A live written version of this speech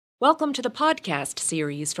Welcome to the podcast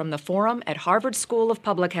series from the Forum at Harvard School of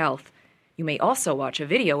Public Health. You may also watch a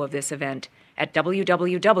video of this event at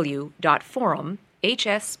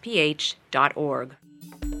www.forumhsph.org.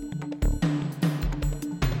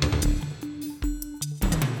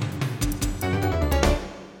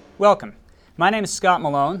 Welcome. My name is Scott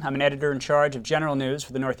Malone. I'm an editor in charge of general news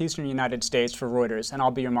for the Northeastern United States for Reuters, and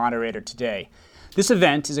I'll be your moderator today. This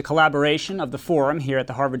event is a collaboration of the Forum here at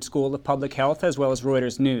the Harvard School of Public Health as well as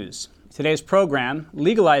Reuters News. Today's program,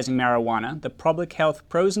 Legalizing Marijuana, the Public Health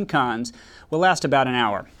Pros and Cons, will last about an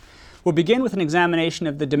hour. We'll begin with an examination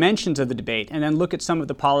of the dimensions of the debate and then look at some of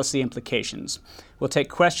the policy implications. We'll take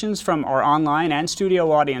questions from our online and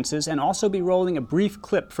studio audiences and also be rolling a brief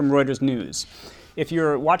clip from Reuters News. If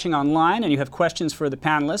you're watching online and you have questions for the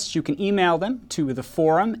panelists, you can email them to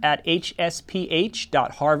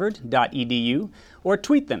theforum@hsph.harvard.edu or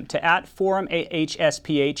tweet them to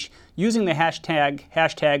 @ForumHSPH using the hashtag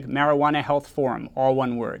Marijuana Health Forum, all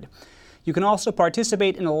one word. You can also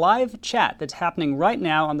participate in a live chat that's happening right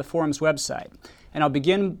now on the Forum's website. And I'll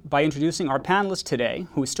begin by introducing our panelists today,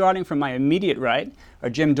 who, starting from my immediate right, are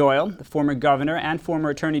Jim Doyle, the former governor and former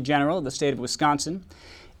attorney general of the state of Wisconsin,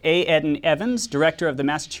 A. Eden Evans, director of the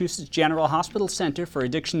Massachusetts General Hospital Center for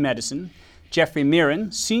Addiction Medicine, Jeffrey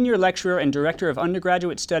Mirren, senior lecturer and director of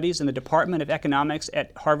undergraduate studies in the Department of Economics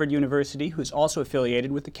at Harvard University, who's also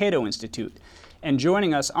affiliated with the Cato Institute. And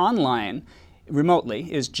joining us online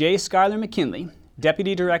remotely is J. Schuyler McKinley,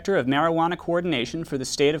 deputy director of marijuana coordination for the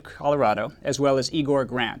state of Colorado, as well as Igor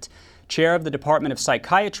Grant, chair of the Department of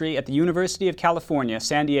Psychiatry at the University of California,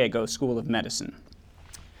 San Diego School of Medicine.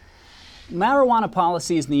 Marijuana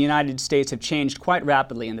policies in the United States have changed quite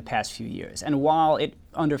rapidly in the past few years, and while it,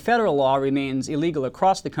 under federal law, remains illegal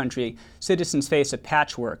across the country, citizens face a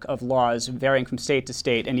patchwork of laws varying from state to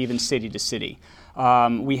state and even city to city.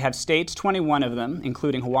 We have states, 21 of them,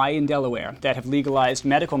 including Hawaii and Delaware, that have legalized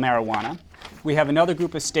medical marijuana. We have another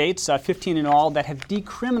group of states, 15 in all, that have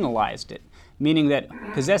decriminalized it, meaning that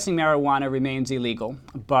possessing marijuana remains illegal,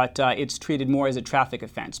 but it's treated more as a traffic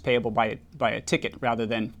offense, payable by a ticket rather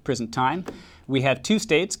than prison time. We have two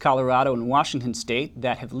states, Colorado and Washington State,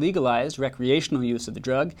 that have legalized recreational use of the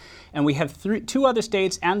drug, and we have two other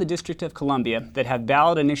states and the District of Columbia that have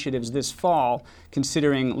ballot initiatives this fall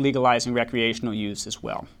considering legalizing recreational use as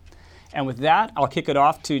well. And with that, I'll kick it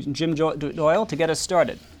off to Jim Doyle to get us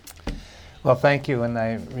started. Well, thank you, and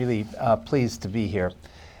I'm really pleased to be here.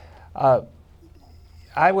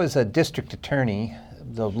 I was a district attorney,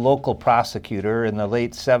 the local prosecutor in the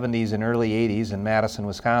late 70s and early 80s in Madison,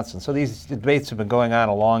 Wisconsin. So these debates have been going on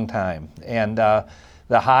a long time. And the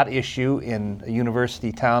hot issue in a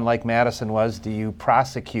university town like Madison was, do you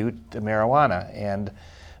prosecute marijuana? And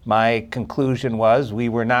my conclusion was we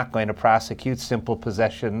were not going to prosecute simple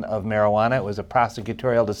possession of marijuana. It was a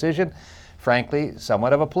prosecutorial decision. Frankly,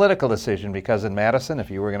 somewhat of a political decision, because in Madison, if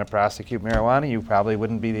you were going to prosecute marijuana, you probably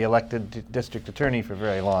wouldn't be the elected district attorney for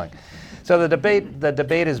very long. So the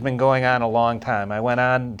debate has been going on a long time. I went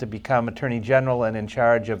on to become attorney general and in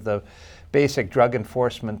charge of the basic drug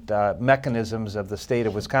enforcement mechanisms of the state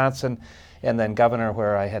of Wisconsin, and then governor,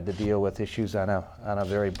 where I had to deal with issues on a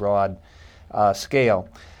very broad scale.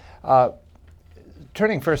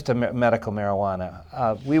 Turning first to medical marijuana,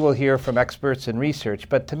 we will hear from experts in research,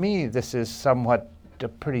 but to me this is somewhat a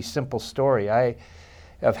pretty simple story. I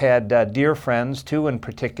have had dear friends, two in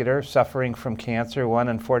particular, suffering from cancer. One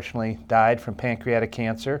unfortunately died from pancreatic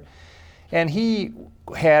cancer, and he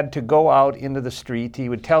had to go out into the street. He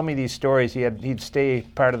would tell me these stories. He'd stay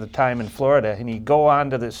part of the time in Florida, and he'd go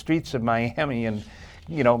onto the streets of Miami and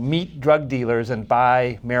meet drug dealers and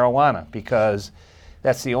buy marijuana, because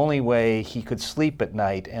that's the only way he could sleep at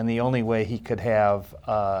night and the only way he could have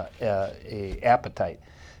a appetite.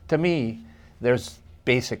 To me, there's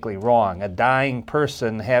basically wrong. A dying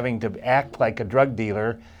person having to act like a drug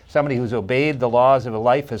dealer, somebody who's obeyed the laws of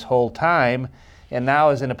life his whole time, and now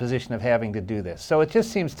is in a position of having to do this. So it just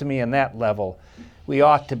seems to me on that level, we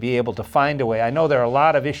ought to be able to find a way. I know there are a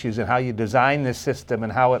lot of issues in how you design this system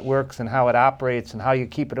and how it works and how it operates and how you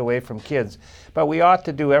keep it away from kids, but we ought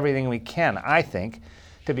to do everything we can, I think,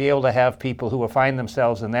 to be able to have people who will find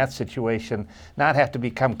themselves in that situation not have to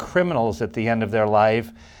become criminals at the end of their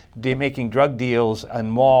life, making drug deals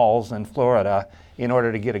in malls in Florida in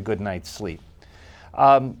order to get a good night's sleep.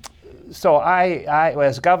 So I,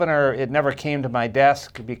 as governor, it never came to my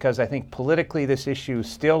desk because I think politically this issue is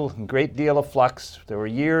still a great deal of flux. There were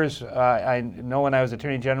years, I know when I was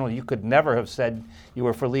Attorney General, you could never have said you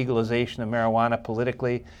were for legalization of marijuana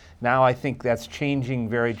politically. Now I think that's changing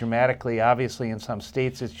very dramatically. Obviously in some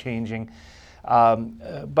states it's changing.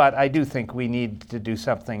 But I do think we need to do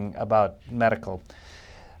something about medical.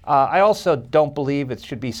 I also don't believe it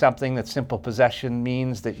should be something that simple possession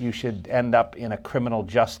means that you should end up in a criminal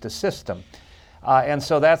justice system. And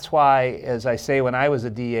so that's why, as I say, when I was a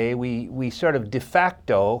DA, we sort of de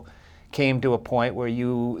facto came to a point where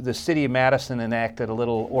the city of Madison enacted a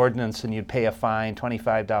little ordinance and you'd pay a fine,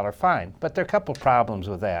 $25 fine. But there are a couple of problems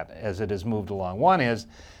with that as it has moved along. One is,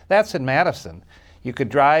 that's in Madison. You could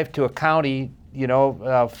drive to a county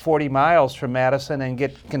 40 miles from Madison and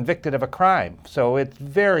get convicted of a crime. So it's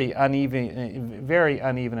very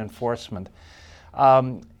uneven enforcement.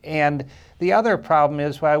 And the other problem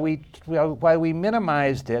is why we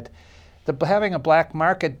minimized it. Having a black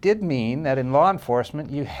market did mean that in law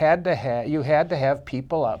enforcement you had to have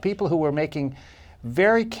people who were making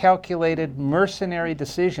very calculated mercenary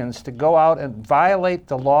decisions to go out and violate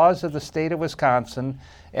the laws of the state of Wisconsin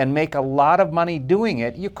and make a lot of money doing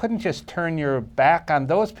it. You couldn't just turn your back on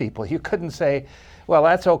those people. You couldn't say, well,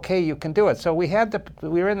 that's okay, you can do it. So we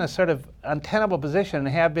were in this sort of untenable position, and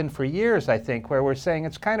have been for years, I think, where we're saying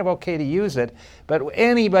it's kind of okay to use it, but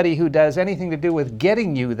anybody who does anything to do with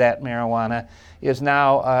getting you that marijuana is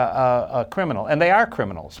now a criminal. And they are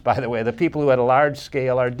criminals, by the way. The people who at a large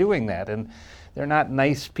scale are doing that. And they're not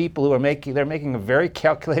nice people who are making a very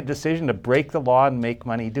calculated decision to break the law and make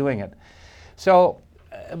money doing it. So,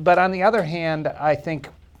 but on the other hand, I think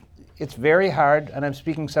it's very hard, and I'm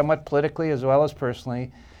speaking somewhat politically as well as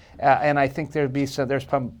personally, and I think there's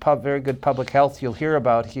very good public health you'll hear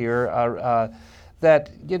about here,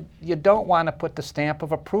 that you don't want to put the stamp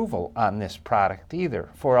of approval on this product either,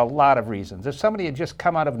 for a lot of reasons. If somebody had just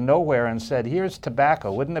come out of nowhere and said, here's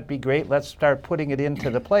tobacco, wouldn't it be great, let's start putting it into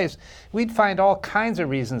the place, we'd find all kinds of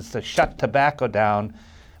reasons to shut tobacco down.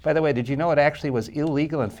 By the way, did you know it actually was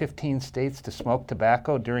illegal in 15 states to smoke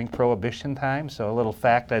tobacco during Prohibition time? So a little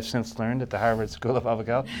fact I've since learned at the Harvard School of Public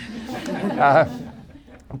Health.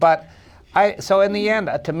 So in the end,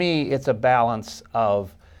 to me, it's a balance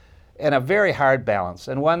and a very hard balance,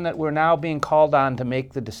 and one that we're now being called on to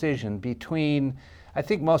make the decision between, I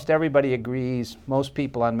think most everybody agrees, most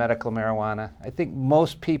people on medical marijuana. I think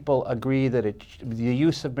most people agree that the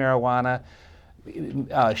use of marijuana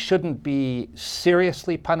shouldn't be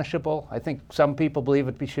seriously punishable. I think some people believe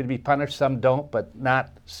it should be punished, some don't, but not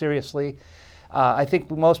seriously. I think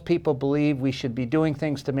most people believe we should be doing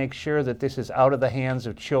things to make sure that this is out of the hands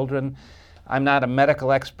of children. I'm not a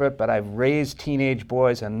medical expert, but I've raised teenage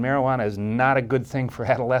boys, and marijuana is not a good thing for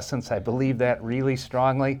adolescents. I believe that really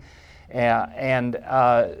strongly. And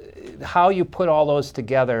how you put all those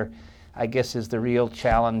together, I guess, is the real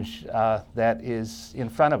challenge that is in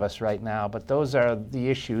front of us right now. But those are the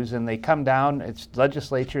issues, and they come down. It's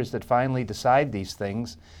legislatures that finally decide these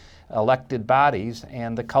things, elected bodies,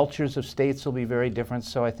 and the cultures of states will be very different.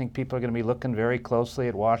 So I think people are going to be looking very closely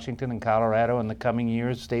at Washington and Colorado in the coming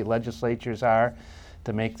years. State legislatures are,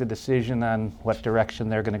 to make the decision on what direction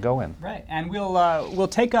they're going to go in. Right, and we'll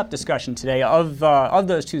take up discussion today of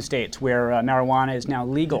those two states where marijuana is now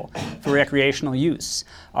legal for recreational use.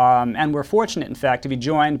 And we're fortunate, in fact, to be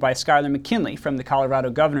joined by Schuyler McKinley from the Colorado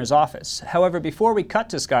Governor's Office. However, before we cut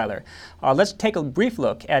to Schuyler, let's take a brief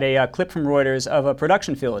look at a clip from Reuters of a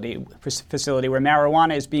production facility where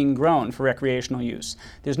marijuana is being grown for recreational use.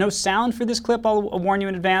 There's no sound for this clip, I'll warn you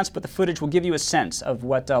in advance, but the footage will give you a sense of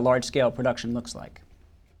what large-scale production looks like.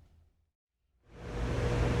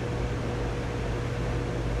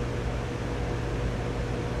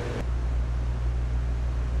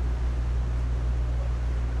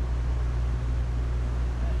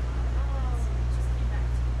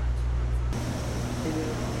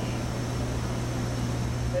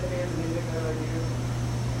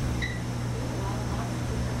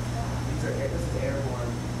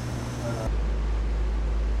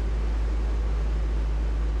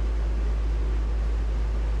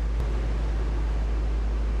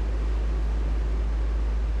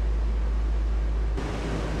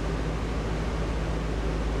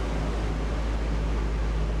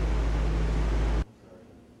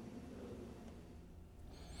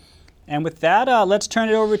 And with that, let's turn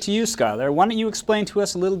it over to you, Schuyler. Why don't you explain to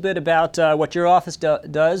us a little bit about what your office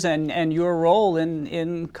does and your role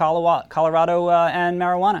in Colorado and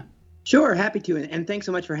marijuana? Sure, happy to, and thanks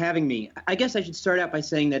so much for having me. I guess I should start out by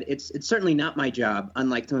saying that it's certainly not my job,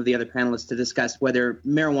 unlike some of the other panelists, to discuss whether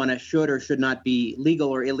marijuana should or should not be legal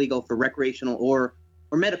or illegal for recreational or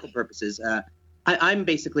medical purposes.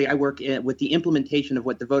 I work with the implementation of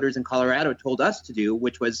what the voters in Colorado told us to do,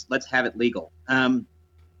 which was let's have it legal.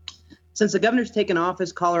 Since the governor's taken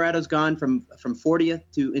office, Colorado's gone from 40th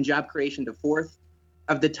in job creation to 4th.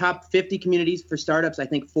 Of the top 50 communities for startups, I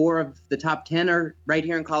think 4 of the top 10 are right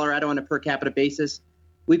here in Colorado on a per capita basis.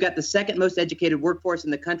 We've got the second most educated workforce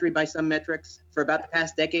in the country by some metrics. For about the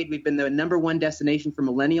past decade, we've been the number one destination for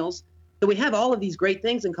millennials. So we have all of these great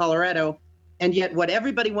things in Colorado, and yet what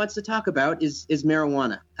everybody wants to talk about is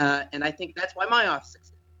marijuana. And I think that's why my office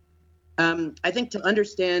exists. I think to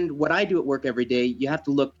understand what I do at work every day, you have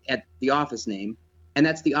to look at the office name, and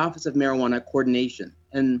that's the Office of Marijuana Coordination.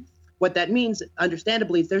 And what that means,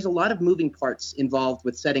 understandably, is there's a lot of moving parts involved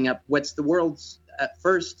with setting up what's the world's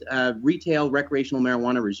first retail recreational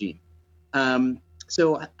marijuana regime.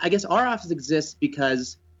 So I guess our office exists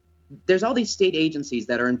because there's all these state agencies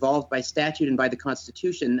that are involved by statute and by the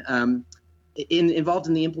Constitution involved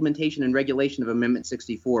in the implementation and regulation of Amendment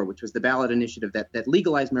 64, which was the ballot initiative that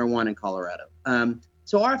legalized marijuana in Colorado.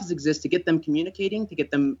 So our office exists to get them communicating, to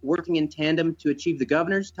get them working in tandem to achieve the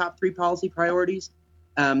governor's top 3 policy priorities,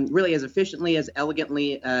 really as efficiently, as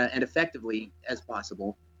elegantly, and effectively as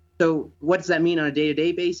possible. So what does that mean on a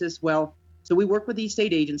day-to-day basis? Well, so we work with these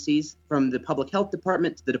state agencies, from the Public Health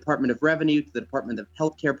Department to the Department of Revenue to the Department of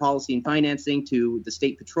Healthcare Policy and Financing to the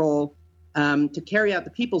State Patrol, to carry out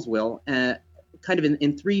the people's will, kind of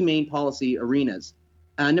in 3 main policy arenas.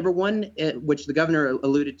 Number one, which the governor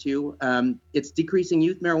alluded to, it's decreasing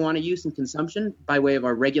youth marijuana use and consumption by way of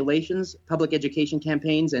our regulations, public education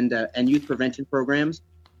campaigns, and youth prevention programs.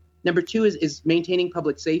 Number 2 is maintaining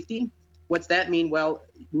public safety. What's that mean? Well,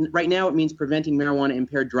 right now it means preventing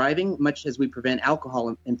marijuana-impaired driving, much as we prevent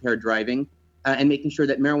alcohol-impaired driving, and making sure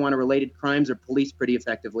that marijuana-related crimes are policed pretty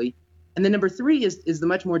effectively. And then number 3 is the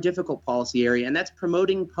much more difficult policy area, and that's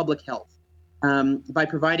promoting public health by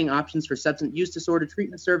providing options for substance use disorder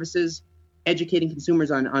treatment services, educating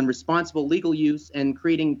consumers on responsible legal use, and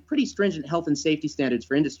creating pretty stringent health and safety standards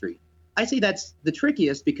for industry. I say that's the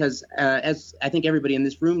trickiest because, as I think everybody in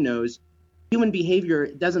this room knows, human behavior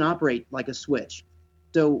doesn't operate like a switch.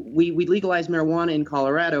 So we legalized marijuana in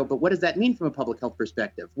Colorado, but what does that mean from a public health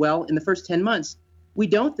perspective? Well, in the first 10 months, we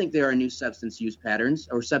don't think there are new substance use patterns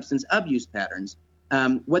or substance abuse patterns.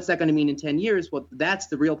 What's that going to mean in 10 years? Well, that's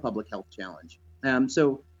the real public health challenge.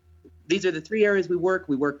 So these are the 3 areas we work.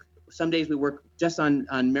 Some days we work just on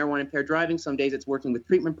marijuana impaired driving. Some days it's working with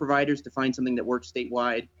treatment providers to find something that works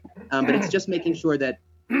statewide. But it's just making sure that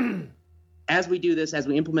as we do this, as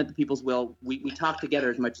we implement the people's will, we talk together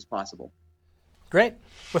as much as possible. Great.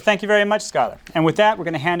 Well, thank you very much, Skylar. And with that, we're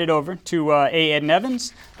going to hand it over to A. Ed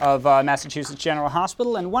Evans of Massachusetts General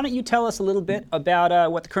Hospital. And why don't you tell us a little bit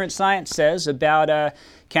about what the current science says about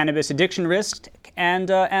cannabis addiction risk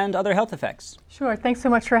and other health effects? Sure. Thanks so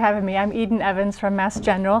much for having me. I'm Eden Evans from Mass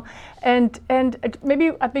General. And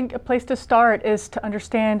maybe I think a place to start is to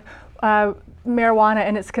understand marijuana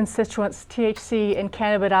and its constituents, THC and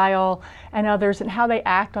cannabidiol and others, and how they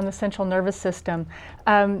act on the central nervous system.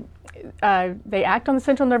 They act on the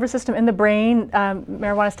central nervous system in the brain.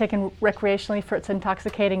 Marijuana is taken recreationally for its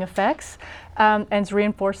intoxicating effects and is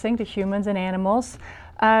reinforcing to humans and animals.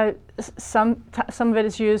 Some of it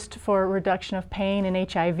is used for reduction of pain in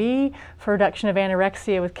HIV, for reduction of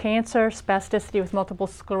anorexia with cancer, spasticity with multiple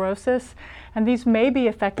sclerosis, and these may be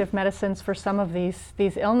effective medicines for some of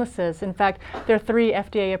these illnesses. In fact, there are 3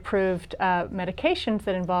 FDA-approved medications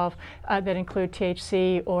that include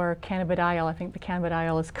THC or cannabidiol. I think the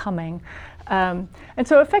cannabidiol is coming. And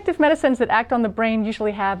so effective medicines that act on the brain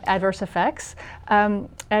usually have adverse effects.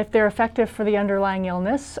 If they're effective for the underlying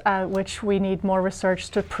illness, which we need more research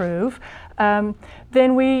to prove,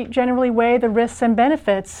 then we generally weigh the risks and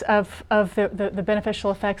benefits of the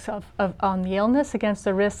beneficial effects on the illness against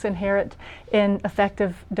the risks inherent in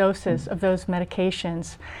effective doses of those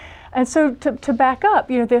medications. And so to back up,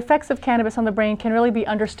 the effects of cannabis on the brain can really be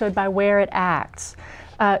understood by where it acts.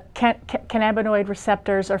 Cannabinoid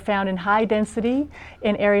receptors are found in high density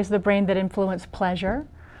in areas of the brain that influence pleasure,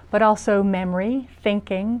 but also memory,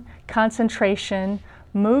 thinking, concentration,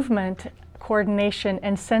 movement, coordination,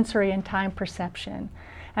 and sensory and time perception.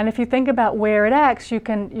 And if you think about where it acts, you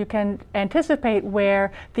can anticipate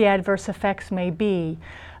where the adverse effects may be.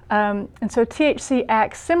 And so THC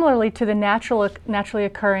acts similarly to the naturally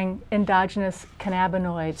occurring endogenous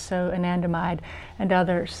cannabinoids, so anandamide and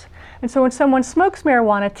others. And so when someone smokes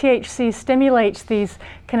marijuana, THC stimulates these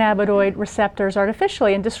cannabinoid receptors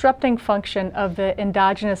artificially and disrupting function of the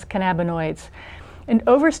endogenous cannabinoids. And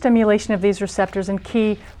overstimulation of these receptors in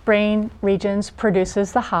key brain regions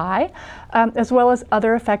produces the high, as well as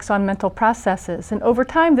other effects on mental processes. And over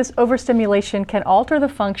time, this overstimulation can alter the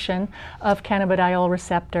function of cannabidiol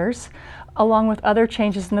receptors, along with other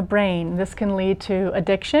changes in the brain. This can lead to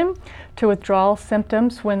addiction, to withdrawal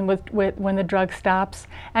symptoms when the drug stops,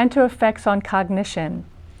 and to effects on cognition.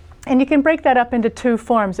 And you can break that up into 2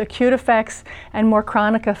 forms, acute effects and more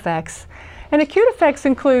chronic effects. And acute effects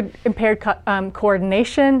include impaired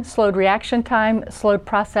coordination, slowed reaction time, slowed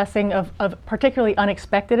processing of particularly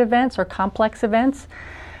unexpected events or complex events.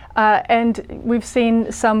 And we've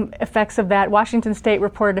seen some effects of that. Washington State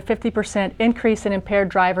reported a 50% increase in impaired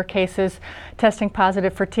driver cases testing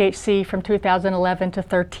positive for THC from 2011 to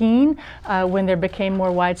 13 when there became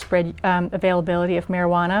more widespread availability of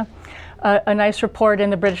marijuana. A nice report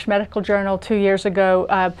in the British Medical Journal 2 years ago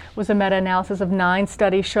was a meta-analysis of 9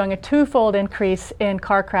 studies showing a 2-fold increase in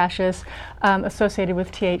car crashes associated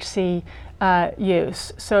with THC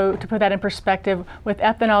use. So to put that in perspective, with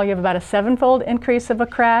ethanol you have about a 7-fold increase of a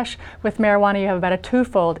crash. With marijuana you have about a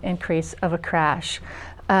 2-fold increase of a crash.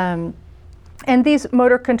 And these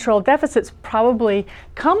motor control deficits probably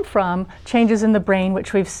come from changes in the brain,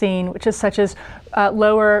 which we've seen, which is such as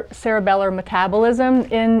lower cerebellar metabolism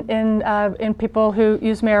in people who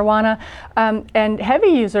use marijuana. And heavy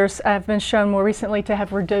users have been shown more recently to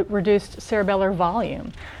have reduced cerebellar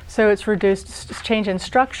volume. So it's reduced change in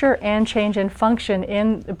structure and change in function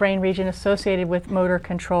in the brain region associated with motor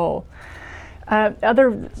control.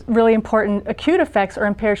 Other really important acute effects are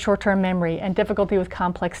impaired short-term memory and difficulty with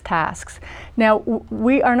complex tasks. Now,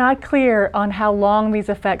 we are not clear on how long these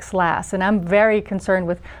effects last, and I'm very concerned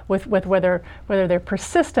with whether they're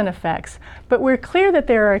persistent effects. But we're clear that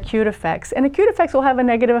there are acute effects, and acute effects will have a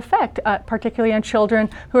negative effect, particularly on children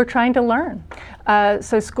who are trying to learn.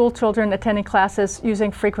 So school children attending classes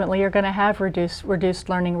using frequently are going to have reduced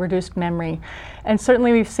learning, reduced memory. And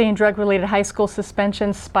certainly we've seen drug-related high school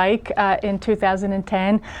suspensions spike in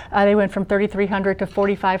 2010. They went from 3,300 to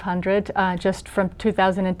 4,500 just from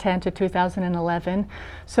 2010 to 2011.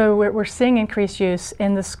 So we're seeing increased use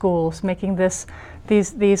in the schools, making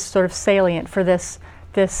these sort of salient for this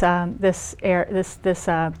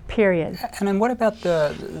period. And then what about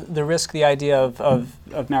the risk, the idea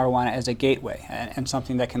of marijuana as a gateway and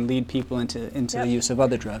something that can lead people into the use of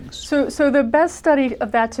other drugs? So the best study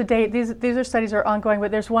of that to date, these are studies are ongoing, but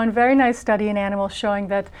there's one very nice study in animals showing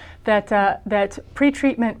that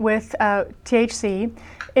pretreatment with THC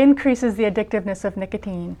increases the addictiveness of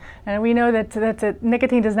nicotine. And we know that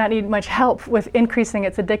nicotine does not need much help with increasing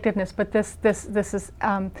its addictiveness, but this has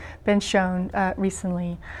been shown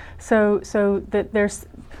recently. So that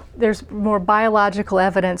there's more biological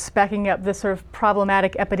evidence backing up this sort of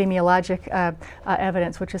problematic epidemiologic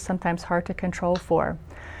evidence, which is sometimes hard to control for.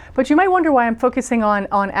 But you might wonder why I'm focusing on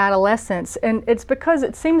adolescents, and it's because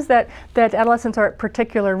it seems that adolescents are at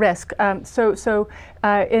particular risk. In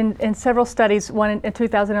several studies, one in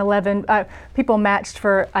 2011, people matched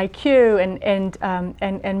for IQ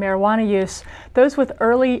and marijuana use. Those with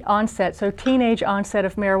early onset, so teenage onset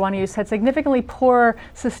of marijuana use, had significantly poorer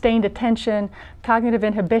sustained attention, cognitive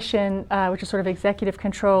inhibition, which is sort of executive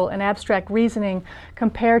control, and abstract reasoning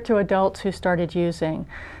compared to adults who started using.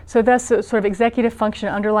 So that's sort of executive function,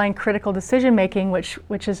 underlying critical decision making, which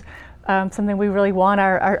is something we really want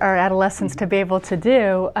our adolescents to be able to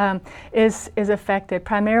do, is affected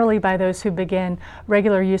primarily by those who begin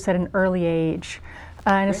regular use at an early age.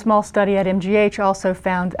 And a small study at MGH also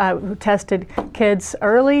found, who tested kids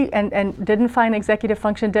early and didn't find executive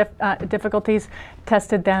function difficulties,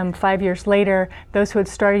 tested them 5 years later. Those who had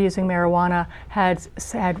started using marijuana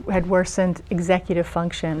had worsened executive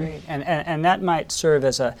function. Great. And that might serve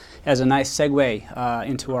as a nice segue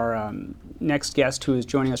into our next guest, who is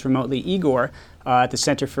joining us remotely, Igor, at the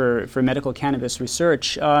Center for Medical Cannabis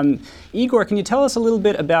Research. Igor, can you tell us a little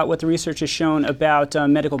bit about what the research has shown about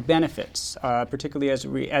medical benefits, particularly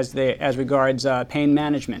as regards pain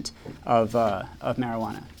management of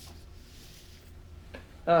marijuana?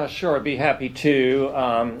 Sure, I'd be happy to.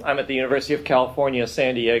 I'm at the University of California,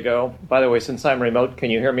 San Diego. By the way, since I'm remote, can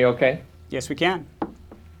you hear me okay? Yes, we can.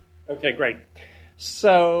 Okay, great.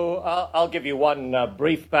 So I'll give you one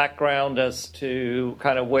brief background as to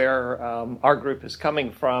kind of where our group is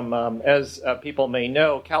coming from. As people may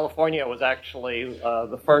know, California was actually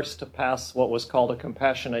the first to pass what was called a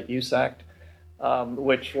Compassionate Use Act,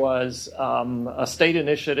 which was a state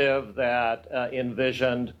initiative that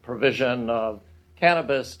envisioned provision of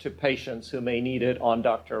cannabis to patients who may need it on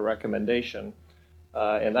doctor recommendation.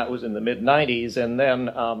 And that was in the mid-90s. And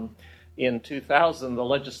then in 2000, the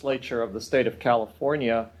legislature of the state of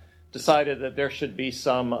California decided that there should be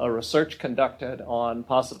some research conducted on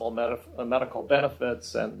possible medical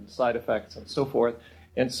benefits and side effects and so forth.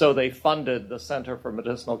 And so they funded the Center for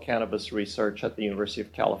Medicinal Cannabis Research at the University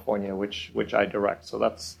of California, which I direct. So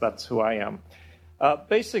that's who I am.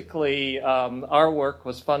 Basically, our work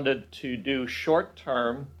was funded to do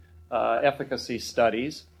short-term efficacy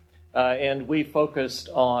studies. And we focused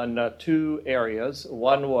on two areas.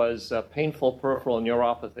 One was painful peripheral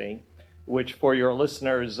neuropathy, which for your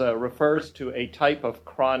listeners refers to a type of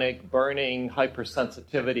chronic burning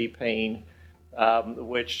hypersensitivity pain,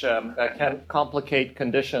 which can complicate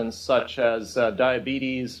conditions such as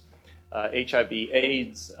diabetes,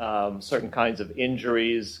 HIV/AIDS, certain kinds of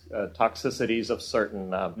injuries, toxicities of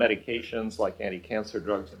certain medications like anti-cancer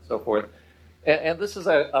drugs and so forth. And this is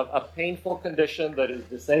a painful condition that is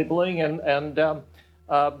disabling, and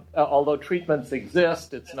although treatments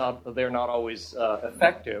exist, they're not always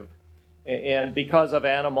effective. And because of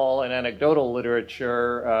animal and anecdotal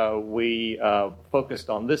literature, we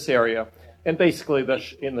focused on this area. And basically,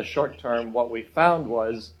 in the short term, what we found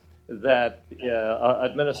was that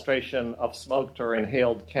administration of smoked or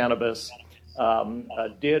inhaled cannabis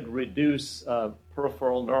did reduce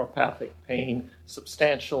peripheral neuropathic pain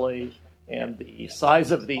substantially, and the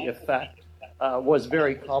size of the effect was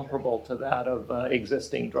very comparable to that of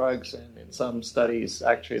existing drugs. And in some studies,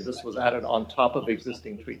 actually, this was added on top of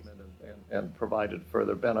existing treatment and provided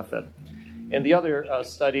further benefit. And the other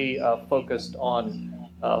study focused on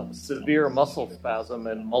severe muscle spasm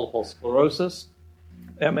and multiple sclerosis.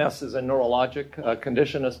 MS is a neurologic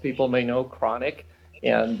condition, as people may know, chronic,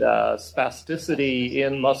 and spasticity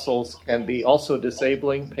in muscles can be also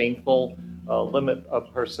disabling, painful, limit a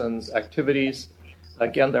person's activities.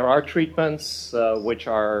 Again, there are treatments which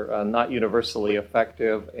are not universally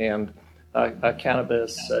effective, and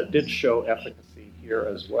cannabis did show efficacy here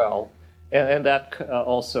as well. And that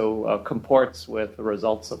also comports with the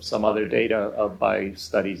results of some other data by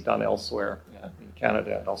studies done elsewhere, in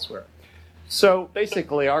Canada and elsewhere. So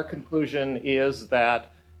basically, our conclusion is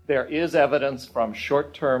that there is evidence from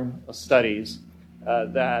short-term studies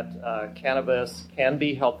that cannabis can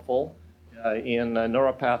be helpful in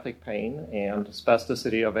neuropathic pain and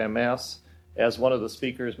spasticity of MS. As one of the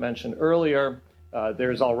speakers mentioned earlier,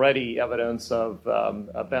 there's already evidence of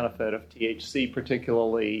a benefit of THC,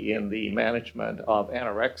 particularly in the management of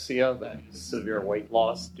anorexia, that is severe weight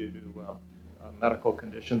loss due to medical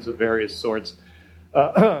conditions of various sorts.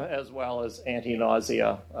 As well as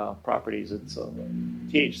anti-nausea properties. It's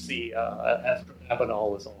THC,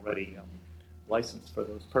 astronabinol is already licensed for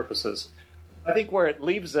those purposes. I think where it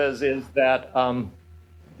leaves us is that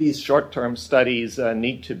these short-term studies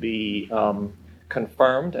need to be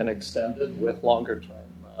confirmed and extended with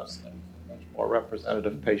longer-term studies, much more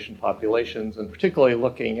representative patient populations, and particularly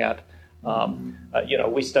looking at,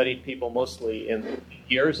 we studied people mostly in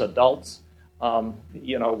years, adults.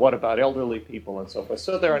 What about elderly people and so forth?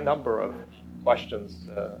 So there are a number of questions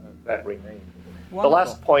that remain. Wonderful. The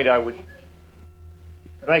last point I would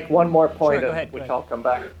make one more point, Sure, go which ahead. I'll come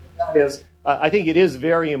back to, is I think it is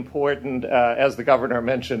very important, as the governor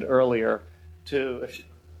mentioned earlier, to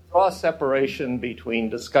draw a separation between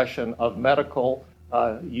discussion of medical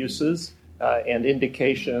uses and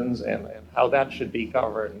indications and how that should be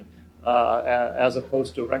governed, as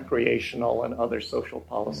opposed to recreational and other social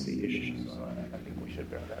policy issues. I think we should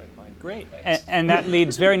bear that in mind. Great. And that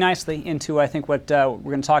leads very nicely into, I think, what we're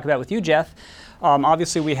going to talk about with you, Jeff.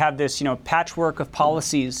 Obviously, we have this, patchwork of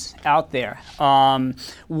policies out there.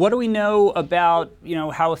 What do we know about,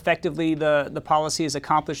 how effectively the policies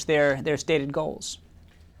accomplish their stated goals?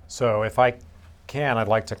 So if I can, I'd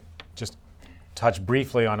like to just touch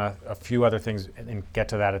briefly on a few other things and get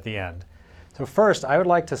to that at the end. So first, I would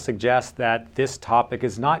like to suggest that this topic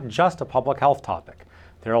is not just a public health topic.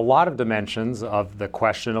 There are a lot of dimensions of the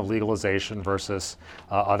question of legalization versus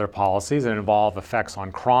other policies that involve effects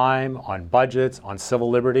on crime, on budgets, on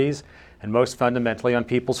civil liberties, and most fundamentally on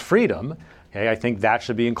people's freedom. Okay, I think that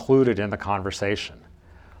should be included in the conversation.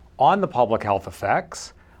 On the public health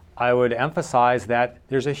effects, I would emphasize that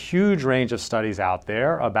there's a huge range of studies out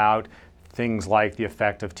there about things like the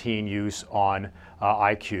effect of teen use on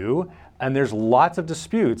IQ, and there's lots of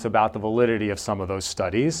disputes about the validity of some of those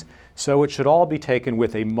studies, so it should all be taken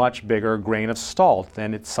with a much bigger grain of salt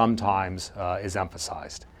than it sometimes is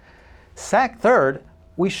emphasized. Third,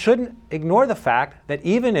 we shouldn't ignore the fact that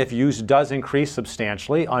even if use does increase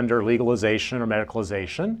substantially under legalization or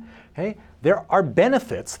medicalization, okay, there are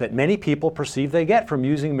benefits that many people perceive they get from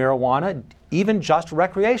using marijuana, even just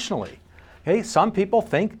recreationally. Okay, some people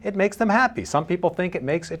think it makes them happy. Some people think it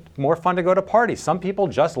makes it more fun to go to parties. Some people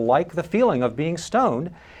just like the feeling of being stoned.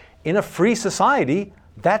 In a free society,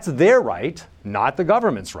 that's their right, not the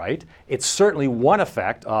government's right. It's certainly one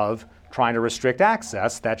effect of trying to restrict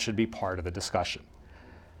access that should be part of the discussion.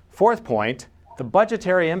 Fourth point, the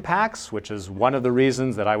budgetary impacts, which is one of the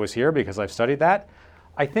reasons that I was here because I've studied that,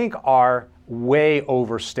 I think are way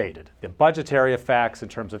overstated. The budgetary effects in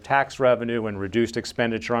terms of tax revenue and reduced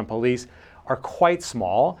expenditure on police are quite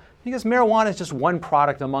small because marijuana is just one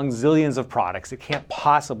product among zillions of products. It can't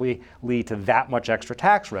possibly lead to that much extra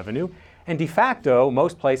tax revenue. And de facto,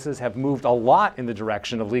 most places have moved a lot in the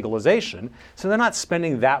direction of legalization, so they're not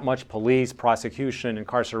spending that much police, prosecution,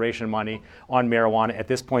 incarceration money on marijuana at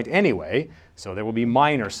this point anyway, so there will be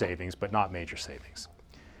minor savings, but not major savings.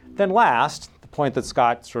 Then last, the point that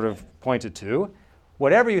Scott sort of pointed to,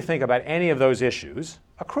 whatever you think about any of those issues,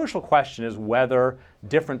 a crucial question is whether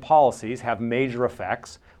different policies have major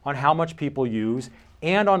effects on how much people use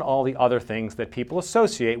and on all the other things that people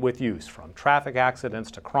associate with use, from traffic accidents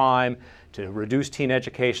to crime, to reduced teen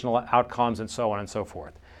educational outcomes, and so on and so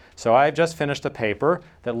forth. So I've just finished a paper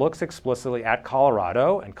that looks explicitly at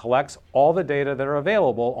Colorado and collects all the data that are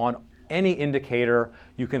available on any indicator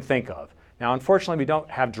you can think of. Now, unfortunately, we don't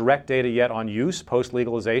have direct data yet on use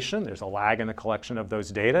post-legalization. There's a lag in the collection of those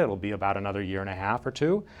data. It'll be about another year and a half or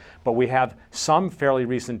two. But we have some fairly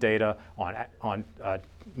recent data on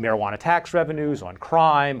marijuana tax revenues, on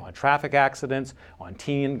crime, on traffic accidents, on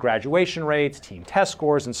teen graduation rates, teen test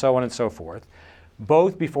scores, and so on and so forth,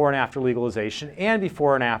 both before and after legalization and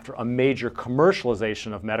before and after a major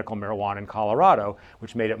commercialization of medical marijuana in Colorado,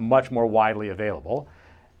 which made it much more widely available.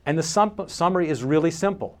 And the summary is really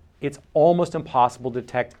simple. It's almost impossible to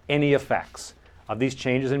detect any effects of these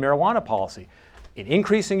changes in marijuana policy. In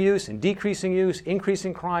increasing use, in decreasing use,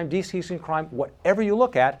 increasing crime, decreasing crime, whatever you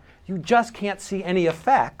look at, you just can't see any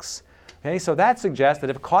effects. Okay? So that suggests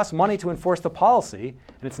that if it costs money to enforce the policy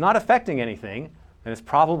and it's not affecting anything, then it's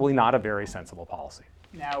probably not a very sensible policy.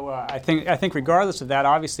 Now, I think regardless of that,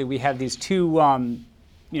 obviously we have these two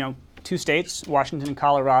states, Washington and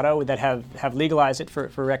Colorado, that have legalized it for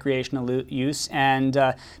recreational use, and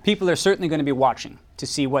people are certainly going to be watching to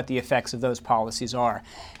see what the effects of those policies are.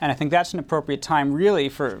 And I think that's an appropriate time really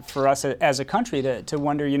for us as a country to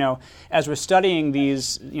wonder, as we're studying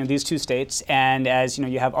these two states, and as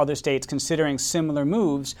you have other states considering similar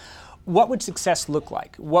moves, what would success look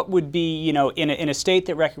like? What would be, in a state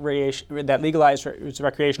that legalized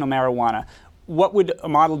recreational marijuana, what would a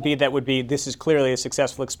model be that would be, this is clearly a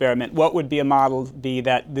successful experiment? What would be a model be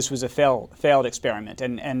that this was a failed experiment?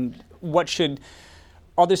 And what should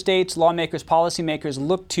other states, lawmakers, policymakers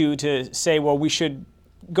look to say, well, we should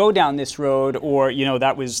go down this road, or,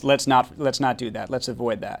 let's not do that. Let's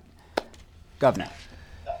avoid that. Governor.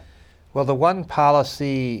 Well, the one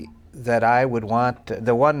policy that I would want,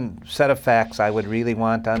 the one set of facts I would really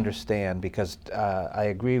want to understand, because I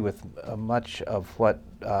agree with much of what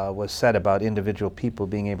was said about individual people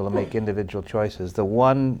being able to make individual choices. The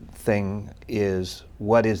one thing is,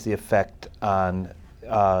 what is the effect on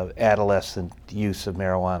adolescent use of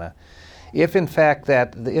marijuana? If in fact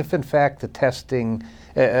the testing,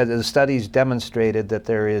 the studies demonstrated that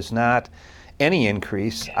there is not any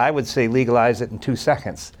increase, I would say legalize it in 2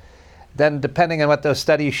 seconds. Then depending on what those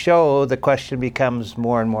studies show, the question becomes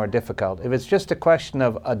more and more difficult. If it's just a question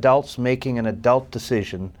of adults making an adult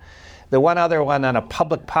decision, the one other one on a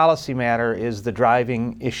public policy matter is the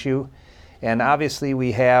driving issue. And obviously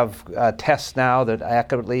we have tests now that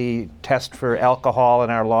accurately test for alcohol,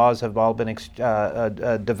 and our laws have all been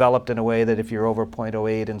developed in a way that if you're over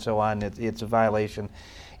 0.08 and so on, it's a violation.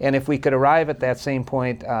 And if we could arrive at that same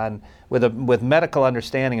point with medical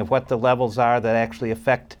understanding of what the levels are that actually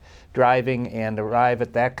affect driving, and arrive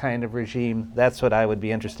at that kind of regime, that's what I would be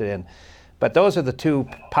interested in. But those are the two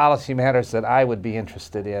policy matters that I would be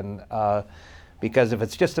interested in, because if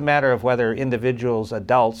it's just a matter of whether individuals,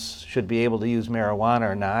 adults, should be able to use marijuana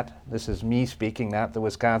or not, this is me speaking, not the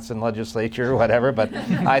Wisconsin legislature or whatever, but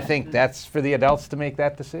I think that's for the adults to make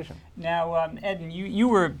that decision. Now, Ed, you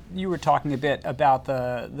were talking a bit about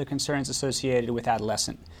the concerns associated with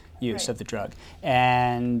adolescent use of the drug,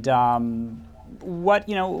 and what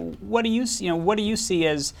do you see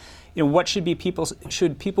as what should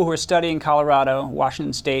people who are studying Colorado,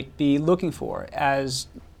 Washington State be looking for as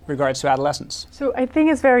regards to adolescents? So I think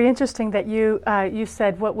it's very interesting that you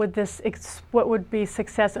said what would be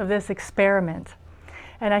success of this experiment,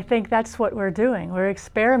 and I think that's what we're doing. We're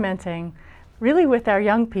experimenting really with our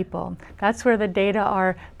young people. That's where the data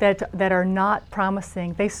are that are not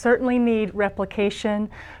promising. They certainly need replication,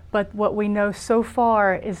 but what we know so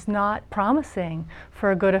far is not promising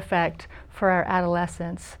for a good effect for our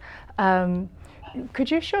adolescents.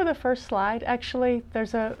 Could you show the first slide? Actually,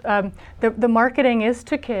 there's the marketing is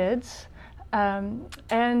to kids,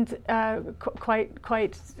 and quite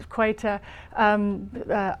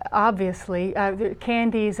obviously,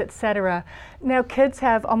 candies, etc. Now, kids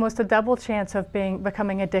have almost a double chance of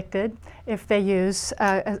becoming addicted if they use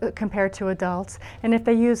compared to adults, and if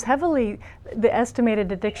they use heavily, the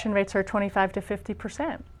estimated addiction rates are 25 to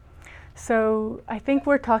 50%. So I think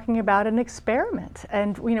we're talking about an experiment,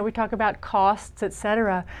 and we talk about costs, et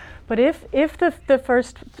cetera. But if the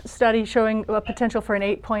first study showing a potential for an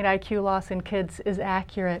 8-point IQ loss in kids is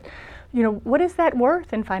accurate, what is that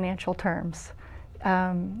worth in financial terms?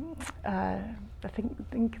 I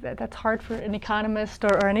think that's hard for an economist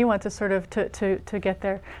or anyone to sort of to get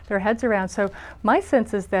their heads around. So my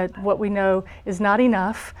sense is that what we know is not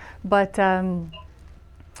enough, but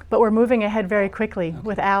we're moving ahead very quickly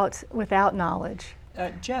without knowledge.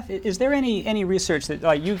 Jeff, is there any research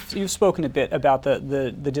that you've spoken a bit about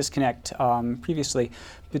the disconnect previously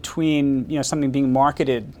between something being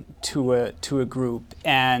marketed to a group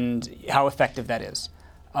and how effective that is?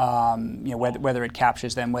 Whether it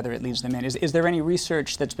captures them, whether it leads them in. Is there any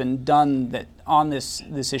research that's been done that on this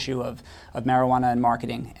issue of marijuana and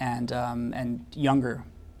marketing and younger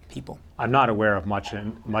people? I'm not aware of much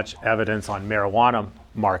evidence on marijuana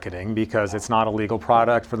marketing because it's not a legal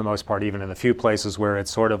product for the most part. Even in the few places where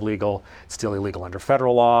it's sort of legal, it's still illegal under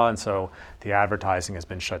federal law, and so the advertising has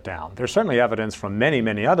been shut down. There's certainly evidence from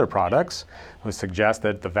many other products who suggest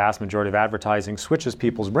that the vast majority of advertising switches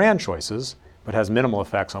people's brand choices but has minimal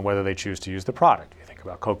effects on whether they choose to use the product. You think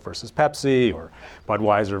about Coke versus Pepsi or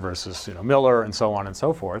Budweiser versus Miller and so on and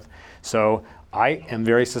so forth. So I am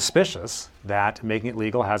very suspicious that making it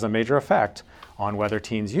legal has a major effect on whether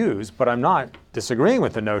teens use, but I'm not disagreeing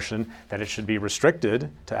with the notion that it should be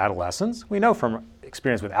restricted to adolescents. We know from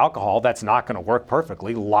experience with alcohol that's not going to work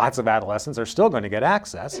perfectly. Lots of adolescents are still going to get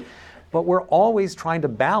access. But we're always trying to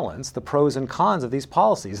balance the pros and cons of these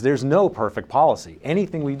policies. There's no perfect policy.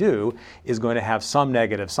 Anything we do is going to have some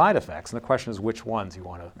negative side effects, and the question is which ones you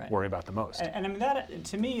want to worry about the most. And I mean, that,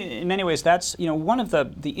 to me, in many ways, that's one of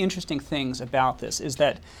the interesting things about this is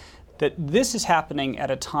that this is happening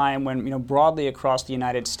at a time when broadly across the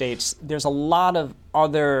United States, there's a lot of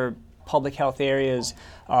other public health areas.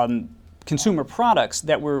 Consumer products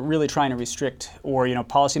that we're really trying to restrict, or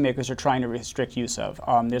policymakers are trying to restrict use of.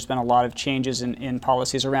 There's been a lot of changes in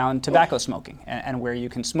policies around tobacco smoking and where you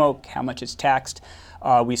can smoke, how much it's taxed.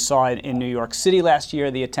 We saw it in New York City last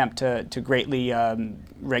year, the attempt to greatly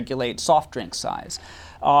regulate soft drink size.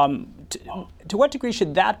 To what degree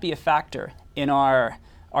should that be a factor in our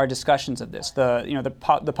discussions of this?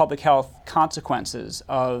 The public health consequences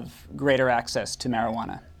of greater access to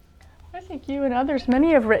marijuana. I think you and others,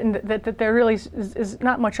 many have written that there really is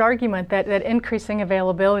not much argument that increasing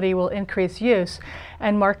availability will increase use.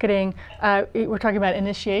 And marketing, we're talking about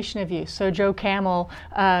initiation of use. So Joe Camel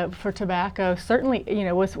for tobacco certainly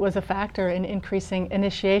was a factor in increasing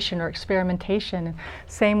initiation or experimentation. And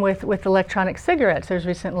same with electronic cigarettes. There's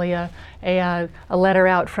recently a letter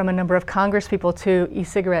out from a number of congresspeople to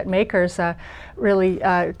e-cigarette makers really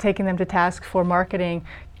taking them to task for marketing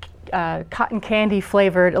cotton candy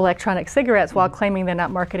flavored electronic cigarettes while claiming they're not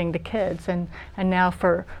marketing to kids. And now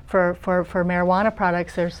for marijuana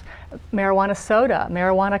products, there's marijuana soda,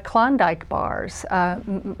 marijuana Klondike bars,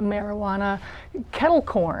 marijuana kettle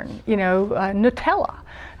corn, Nutella.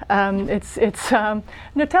 It's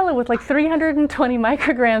Nutella with like 320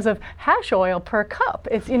 micrograms of hash oil per cup.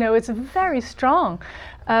 It's very strong.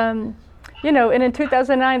 And in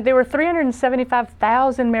 2009, there were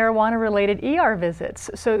 375,000 marijuana-related ER visits.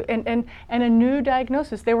 So, and a new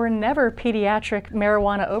diagnosis. There were never pediatric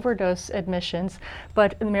marijuana overdose admissions,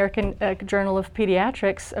 but the American Journal of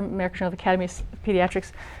Pediatrics, American Journal of Academy of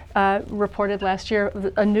Pediatrics, reported last year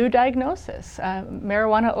a new diagnosis: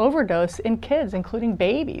 marijuana overdose in kids, including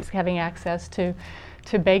babies, having access to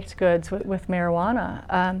baked goods with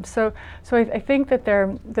marijuana. So I think that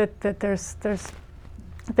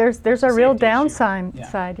there's a real downside.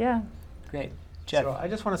 Yeah. Great. Jeff. So I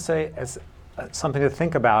just want to say, as something to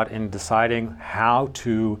think about in deciding how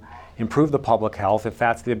to improve the public health, if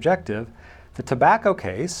that's the objective, the tobacco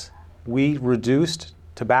case, we reduced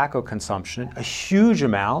tobacco consumption a huge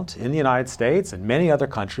amount in the United States and many other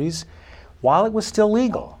countries while it was still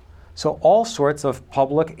legal. So all sorts of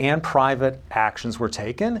public and private actions were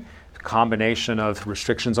taken. Combination of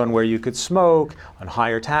restrictions on where you could smoke, on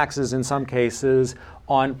higher taxes in some cases,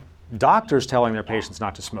 on doctors telling their patients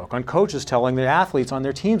not to smoke, on coaches telling their athletes on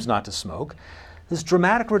their teams not to smoke. This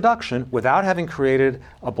dramatic reduction without having created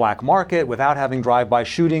a black market, without having drive-by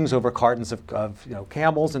shootings over cartons of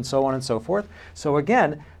Camels and so on and so forth. So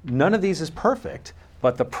again, none of these is perfect,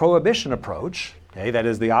 but the prohibition approach, that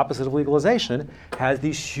is the opposite of legalization, has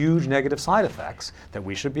these huge negative side effects that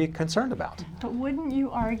we should be concerned about. But wouldn't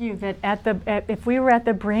you argue that if we were at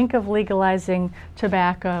the brink of legalizing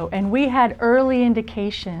tobacco and we had early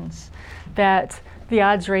indications that the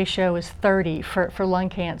odds ratio is 30 for lung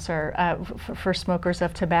cancer for smokers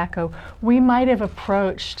of tobacco, we might have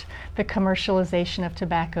approached the commercialization of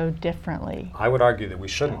tobacco differently. I would argue that we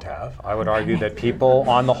shouldn't have. I would argue that people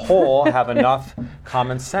on the whole have enough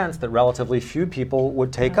common sense that relatively few people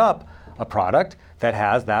would take up a product that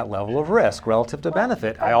has that level of risk relative to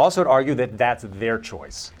benefit. I also would argue that that's their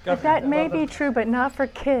choice. But that may be true, but not for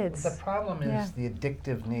kids. The problem is the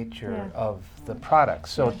addictive nature Yeah. of the product.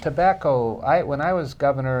 So tobacco, when I was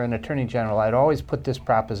governor and attorney general, I'd always put this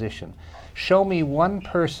proposition. Show me one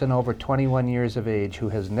person over 21 years of age who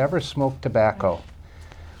has never smoked tobacco,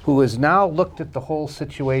 who has now looked at the whole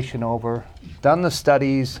situation over, done the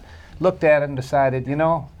studies, looked at it and decided,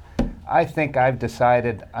 I think I've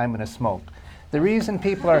decided I'm going to smoke. The reason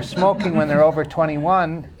people are smoking when they're over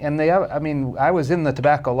 21, and I was in the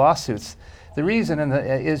tobacco lawsuits, the reason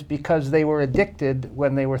is because they were addicted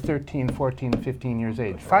when they were 13, 14, 15 years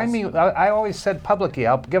age. Find me, I always said publicly,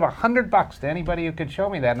 I'll give $100 to anybody who could show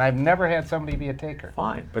me that, and I've never had somebody be a taker.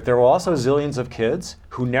 Fine. But there were also zillions of kids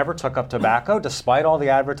who never took up tobacco, despite all the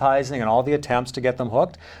advertising and all the attempts to get them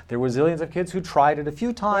hooked. There were zillions of kids who tried it a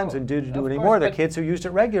few times and didn't do it anymore. There are kids who used it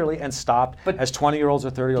regularly and stopped as 20-year-olds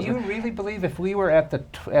or 30-year-olds. Do you really believe if we were at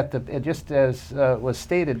the just as was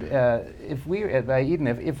stated, if we by Eden,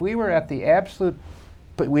 if we were at the absolute,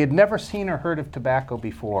 but we had never seen or heard of tobacco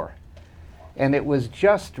before, and it was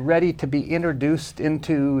just ready to be introduced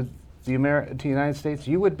into the United States,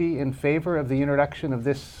 you would be in favor of the introduction of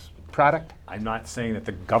this product? I'm not saying that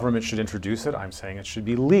the government should introduce it. I'm saying it should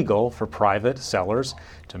be legal for private sellers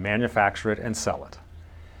to manufacture it and sell it.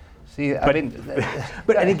 See, and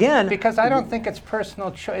again, because I don't think it's personal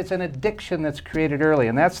choice. It's an addiction that's created early,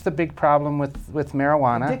 and that's the big problem with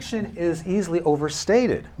marijuana. Addiction is easily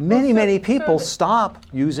overstated. Many people stop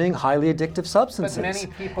using highly addictive substances.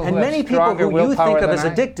 But many people who you think of as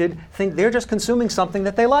addicted think they're just consuming something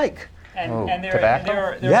that they like. And there tobacco?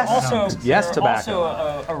 are tobacco.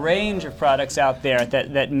 also a range of products out there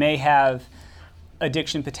that may have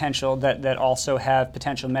addiction potential that also have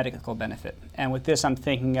potential medical benefit. And with this, I'm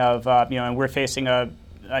thinking of, and we're facing a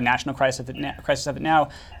national crisis of it now,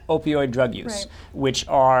 opioid drug use, which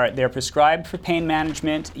they're prescribed for pain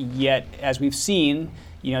management, yet, as we've seen,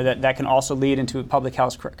 that can also lead into public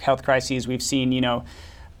health crises. We've seen,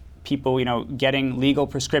 people, getting legal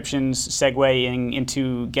prescriptions, segueing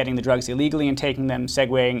into getting the drugs illegally and taking them,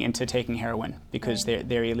 segueing into taking heroin because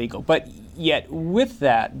they're illegal. But yet, with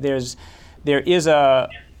that, there is an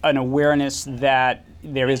awareness that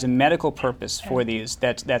there is a medical purpose for these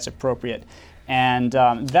that's appropriate. And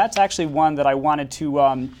that's actually one that I wanted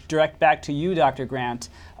to direct back to you, Dr. Grant,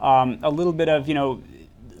 a little bit of,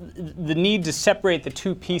 the need to separate the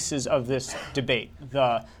two pieces of this debate,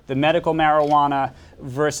 the medical marijuana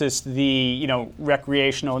versus the,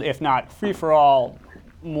 recreational, if not free-for-all,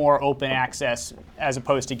 more open access, as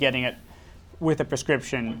opposed to getting it with a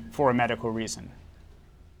prescription for a medical reason.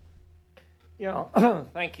 Yeah,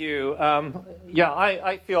 thank you.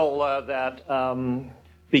 I feel that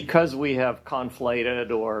because we have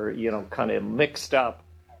conflated or, kind of mixed up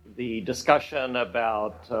the discussion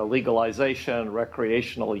about legalization,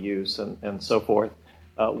 recreational use, and so forth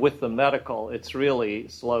with the medical, it's really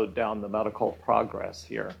slowed down the medical progress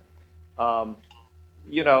here.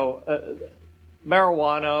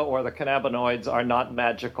 Marijuana or the cannabinoids are not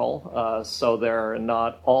magical, so they're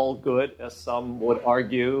not all good, as some would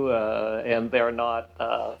argue, and they're not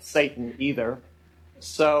Satan either.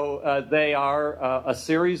 So they are a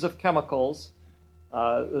series of chemicals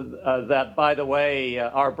that, by the way,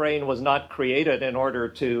 our brain was not created in order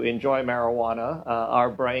to enjoy marijuana. Our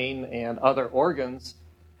brain and other organs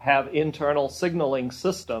have internal signaling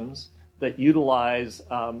systems that utilize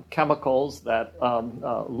chemicals that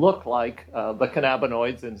look like the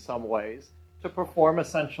cannabinoids in some ways to perform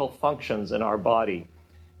essential functions in our body.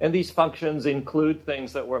 And these functions include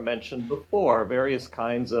things that were mentioned before, various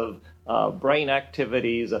kinds of brain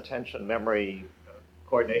activities, attention, memory,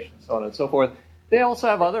 coordination, so on and so forth. They also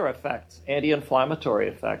have other effects, anti-inflammatory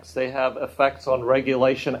effects. They have effects on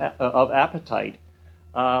regulation of appetite.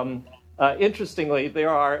 Interestingly, there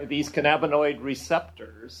are these cannabinoid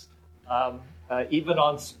receptors even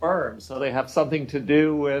on sperm, so they have something to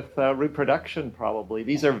do with reproduction probably.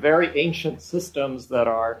 These are very ancient systems that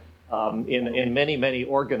are in many, many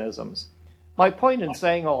organisms. My point in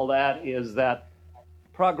saying all that is that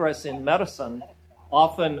progress in medicine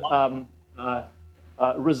often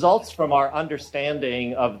results from our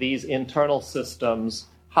understanding of these internal systems,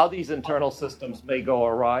 how these internal systems may go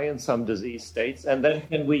awry in some disease states, and then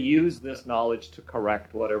can we use this knowledge to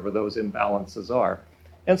correct whatever those imbalances are.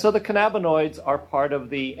 And so the cannabinoids are part of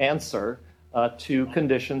the answer to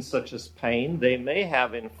conditions such as pain. They may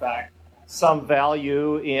have, in fact, some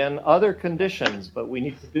value in other conditions, but we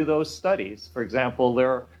need to do those studies. For example, there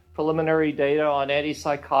are preliminary data on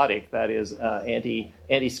antipsychotic, that is,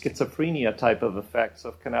 anti-schizophrenia type of effects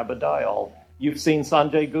of cannabidiol. You've seen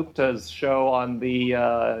Sanjay Gupta's show on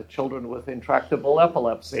the children with intractable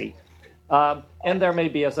epilepsy. And there may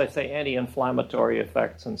be, as I say, anti-inflammatory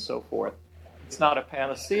effects and so forth. It's not a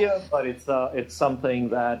panacea, but it's something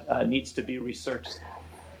that needs to be researched.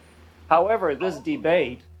 However, this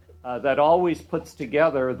debate that always puts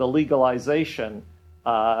together the legalization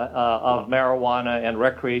of marijuana and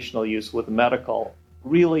recreational use with medical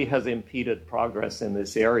really has impeded progress in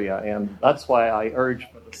this area. And that's why I urge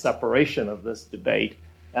for the separation of this debate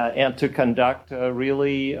and to conduct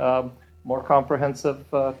really more comprehensive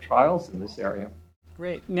trials in this area.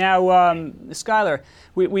 Great. Now, Skylar,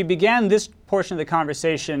 we began this portion of the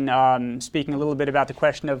conversation speaking a little bit about the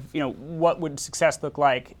question of, what would success look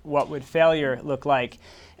like, what would failure look like,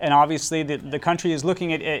 and obviously the country is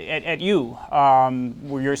looking at you,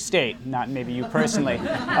 your state, not maybe you personally,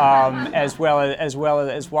 as well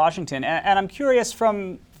as Washington. And I'm curious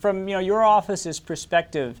from your office's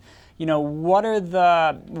perspective, what are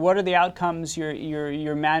the outcomes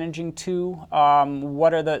you're managing to?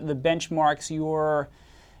 What are the benchmarks you're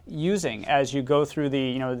using as you go through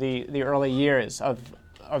the early years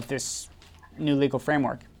of this new legal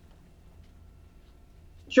framework?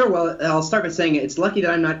 Sure. Well, I'll start by saying it's lucky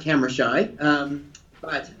that I'm not camera shy.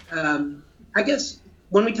 But I guess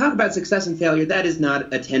when we talk about success and failure, that is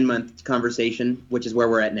not a 10-month conversation, which is where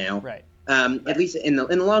we're at now. Right. At least in the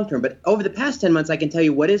long term. But over the past 10 months, I can tell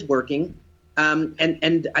you what is working.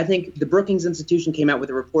 And I think the Brookings Institution came out with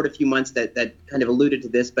a report a few months that kind of alluded to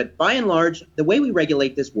this. But by and large, the way we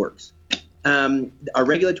regulate this works. Our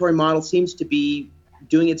regulatory model seems to be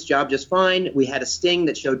doing its job just fine. We had a sting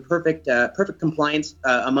that showed perfect compliance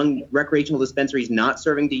among recreational dispensaries not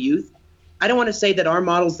serving to youth. I don't want to say that our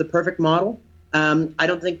model is the perfect model. I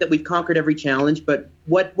don't think that we've conquered every challenge. But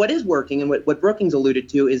what is working and what Brookings alluded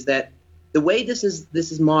to is that the way this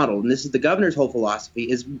is modeled, and this is the governor's whole philosophy,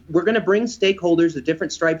 is we're going to bring stakeholders of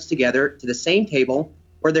different stripes together to the same table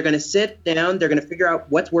where they're going to sit down, they're going to figure out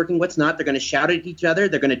what's working, what's not, they're going to shout at each other,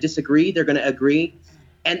 they're going to disagree, they're going to agree,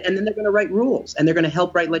 and then they're going to write rules, and they're going to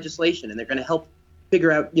help write legislation, and they're going to help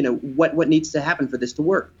figure out what needs to happen for this to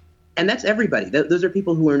work. And that's everybody. Those are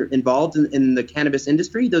people who are involved in the cannabis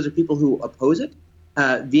industry. Those are people who oppose it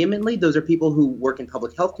vehemently. Those are people who work in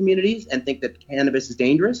public health communities and think that cannabis is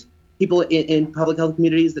dangerous. People in public health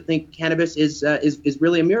communities that think cannabis is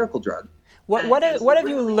really a miracle drug. What have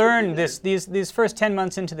you learned these first 10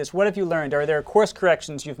 months into this? What have you learned? Are there course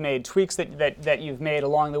corrections you've made, tweaks that you've made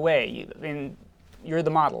along the way? You're the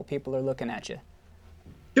model. People are looking at you.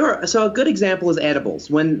 Sure. So a good example is edibles.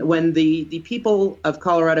 When the people of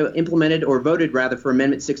Colorado implemented or voted rather for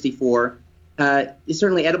Amendment 64,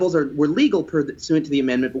 certainly edibles were legal pursuant to the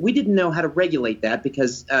amendment, but we didn't know how to regulate that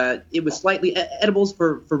because it was edibles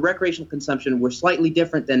for recreational consumption were slightly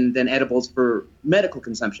different than edibles for medical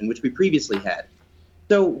consumption, which we previously had.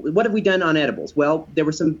 So what have we done on edibles? Well, there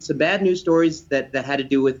were some bad news stories that had to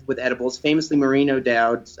do with edibles, famously Maureen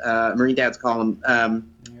Dowd's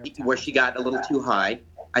column where she got a little too high.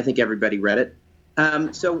 I think everybody read it.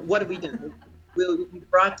 So what have we done? We've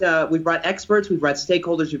brought experts, we've brought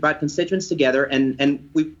stakeholders, we've brought constituents together, and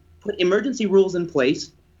we've put emergency rules in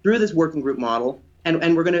place through this working group model,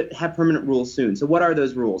 and we're going to have permanent rules soon. So what are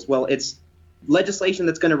those rules? Well, it's legislation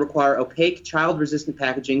that's going to require opaque, child-resistant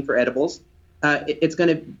packaging for edibles. We're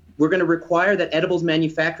going to require that edibles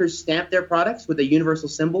manufacturers stamp their products with a universal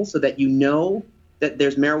symbol so that you know that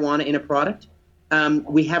there's marijuana in a product.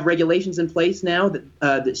 We have regulations in place now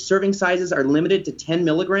that serving sizes are limited to 10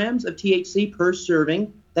 milligrams of THC per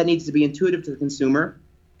serving. That needs to be intuitive to the consumer.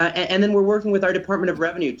 And then we're working with our Department of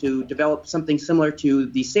Revenue to develop something similar to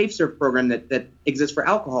the Safe Serve program that exists for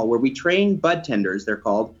alcohol, where we train bud tenders, they're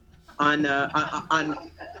called, on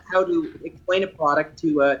how to explain a product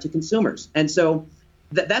to consumers. And so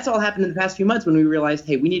that's all happened in the past few months when we realized,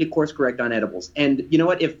 hey, we need to course correct on edibles. And you know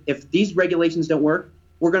what? If these regulations don't work,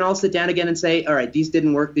 we're going to all sit down again and say, all right, these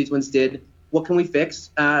didn't work, these ones did. What can we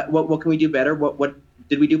fix? What can we do better? What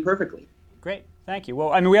did we do perfectly? Great, thank you.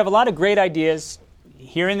 Well, we have a lot of great ideas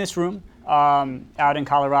here in this room, out in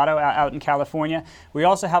Colorado, out in California. We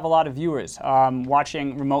also have a lot of viewers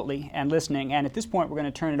watching remotely and listening. And at this point, we're going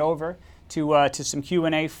to turn it over to some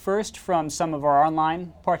Q&A first from some of our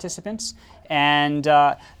online participants. And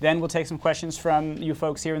then we'll take some questions from you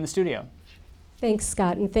folks here in the studio. Thanks,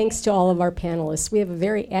 Scott, and thanks to all of our panelists. We have a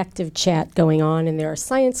very active chat going on, and there are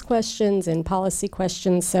science questions and policy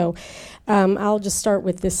questions, so I'll just start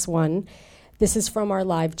with this one. This is from our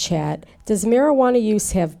live chat. Does marijuana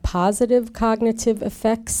use have positive cognitive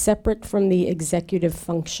effects separate from the executive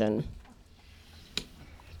function?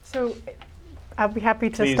 So I'll be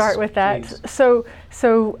happy to Please, start with that. please.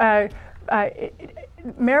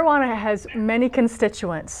 Marijuana has many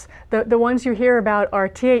constituents. The ones you hear about are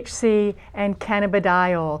THC and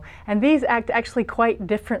cannabidiol, and these act actually quite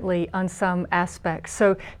differently on some aspects.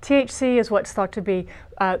 So THC is what's thought to be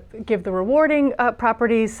give the rewarding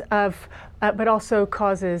properties of, but also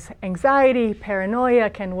causes anxiety, paranoia,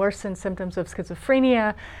 can worsen symptoms of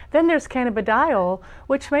schizophrenia. Then there's cannabidiol,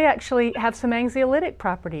 which may actually have some anxiolytic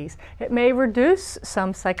properties. It may reduce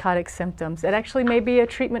some psychotic symptoms. It actually may be a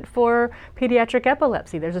treatment for pediatric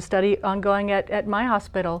epilepsy. There's a study ongoing at my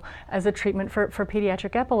hospital as a treatment for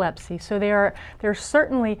pediatric epilepsy. So there are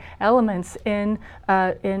certainly elements in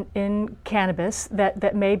cannabis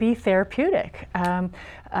that may be therapeutic.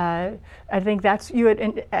 I think that's, you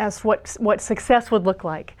had asked what success would look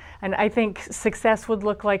like. And I think success would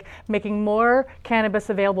look like making more cannabis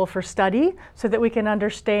available for study so that we can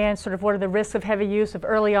understand sort of what are the risks of heavy use, of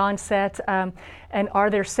early onset, and are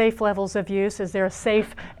there safe levels of use? Is there a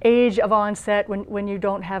safe age of onset when you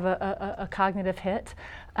don't have a cognitive hit?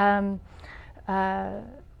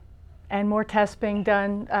 And more tests being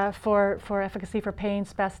done for efficacy for pain,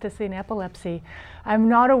 spasticity, and epilepsy. I'm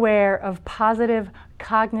not aware of positive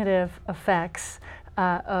cognitive effects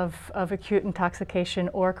of acute intoxication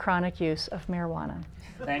or chronic use of marijuana.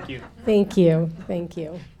 Thank you. Thank you. Thank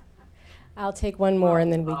you. I'll take one more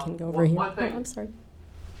and then we can go over here. One thing. Oh, I'm sorry.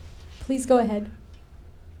 Please go ahead.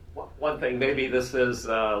 One thing, maybe this is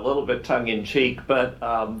a little bit tongue-in-cheek, but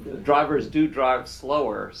drivers do drive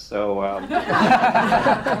slower, so...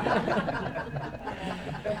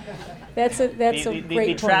 That's a great the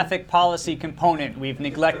point. traffic policy component we've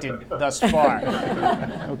neglected thus far.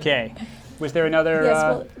 Okay. Was there another?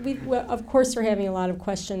 Yes, well, of course, we're having a lot of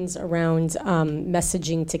questions around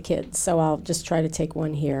messaging to kids, so I'll just try to take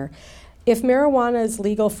one here. If marijuana is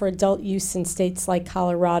legal for adult use in states like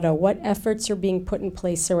Colorado, what efforts are being put in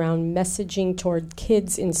place around messaging toward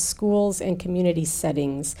kids in schools and community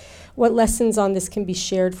settings? What lessons on this can be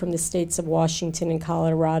shared from the states of Washington and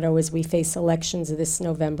Colorado as we face elections this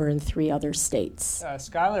November in 3 other states?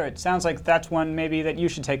 Skylar, it sounds like that's one maybe that you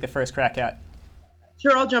should take the first crack at.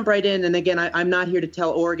 Sure, I'll jump right in. And again, I'm not here to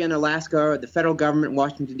tell Oregon, Alaska, or the federal government,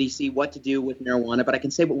 Washington, D.C. what to do with marijuana, but I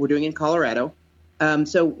can say what we're doing in Colorado.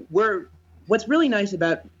 What's really nice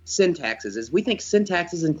about sin taxes is we think sin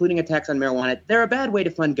taxes, including a tax on marijuana, they're a bad way to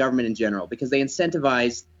fund government in general because they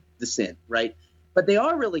incentivize the sin, right? But they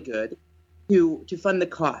are really good to fund the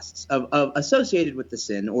costs of associated with the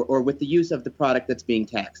sin or with the use of the product that's being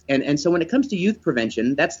taxed. And so when it comes to youth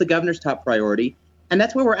prevention, that's the governor's top priority. And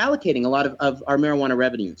that's where we're allocating a lot of our marijuana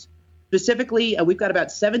revenues. Specifically, we've got about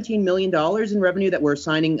 $17 million in revenue that we're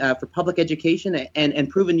assigning for public education and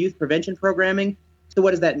proven youth prevention programming. So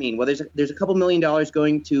what does that mean? Well, there's a couple $1 million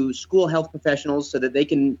going to school health professionals so that they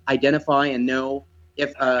can identify and know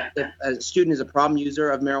if a student is a problem user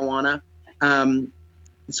of marijuana.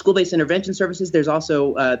 School-based intervention services. There's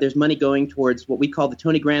also there's money going towards what we call the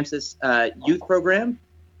Tony Gramscis youth program,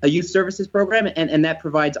 a youth services program, and that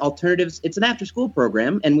provides alternatives. It's an after-school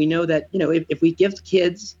program, and we know that if we give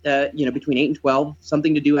kids between 8 and 12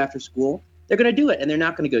 something to do after school, they're going to do it, and they're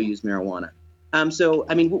not going to go use marijuana.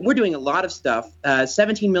 We're doing a lot of stuff.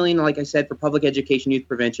 $17 million, like I said, for public education, youth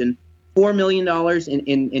prevention, $4 million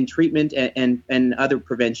in treatment and other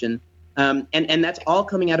prevention. And that's all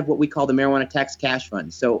coming out of what we call the marijuana tax cash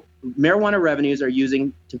fund. So marijuana revenues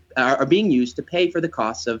are being used to pay for the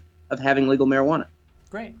costs of having legal marijuana.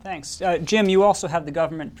 Great, thanks. Jim, you also have the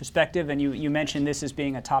government perspective, and you mentioned this as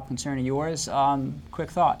being a top concern of yours.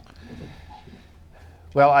 Quick thought.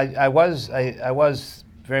 Well, I was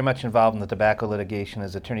very much involved in the tobacco litigation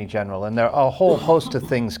as Attorney General, and a whole host of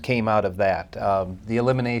things came out of that. The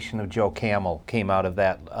elimination of Joe Camel came out of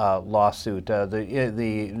that lawsuit.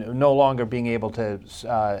 The no longer being able to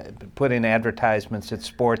put in advertisements at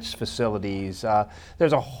sports facilities.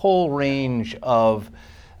 There's a whole range of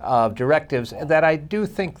directives that I do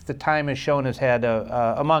think the time has shown has had,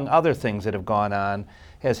 among other things that have gone on,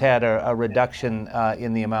 has had a reduction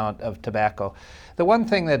in the amount of tobacco. The one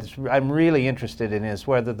thing that I'm really interested in is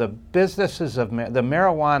whether the businesses of the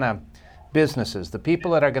marijuana businesses, the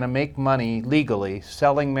people that are going to make money legally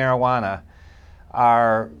selling marijuana,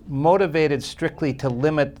 are motivated strictly to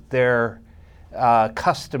limit their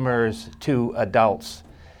customers to adults.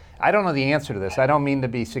 I don't know the answer to this. I don't mean to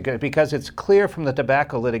be because it's clear from the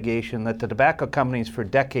tobacco litigation that the tobacco companies for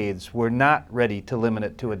decades were not ready to limit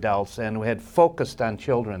it to adults and had focused on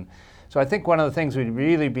children. So I think one of the things we'd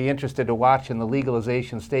really be interested to watch in the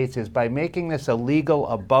legalization states is by making this a legal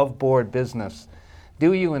above-board business,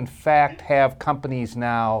 do you in fact have companies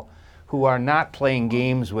now who are not playing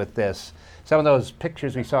games with this? Some of those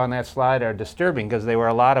pictures we saw on that slide are disturbing because they were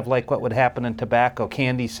a lot of like what would happen in tobacco,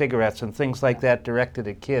 candy, cigarettes, and things like that directed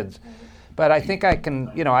at kids. But I think I can,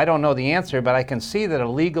 I don't know the answer, but I can see that a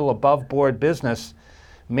legal above-board business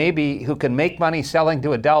maybe who can make money selling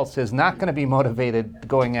to adults is not going to be motivated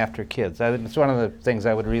going after kids. It's one of the things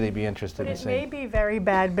I would really be interested in seeing. It may be very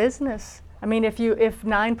bad business. I mean, if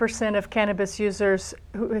 9% of cannabis users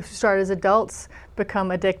who start as adults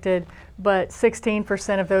become addicted, but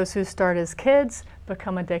 16% of those who start as kids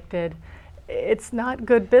become addicted, it's not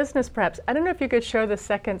good business, perhaps. I don't know if you could show the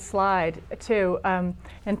second slide, too,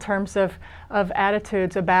 in terms of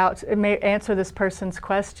attitudes about, it may answer this person's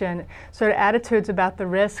question, sort of attitudes about the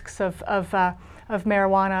risks of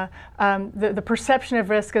marijuana. The perception of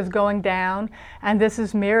risk is going down, and this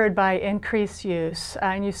is mirrored by increased use.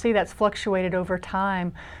 And you see that's fluctuated over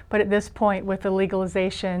time. But at this point, with the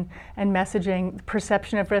legalization and messaging, the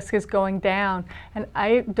perception of risk is going down. And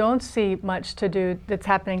I don't see much to do that's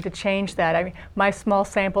happening to change that. I mean, my small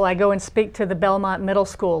sample, I go and speak to the Belmont Middle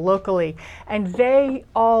School locally, and they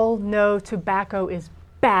all know tobacco is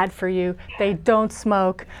bad for you. They don't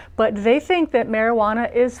smoke, but they think that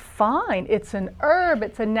marijuana is fine. It's an herb,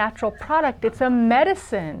 it's a natural product, it's a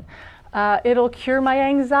medicine. It'll cure my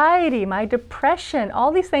anxiety, my depression,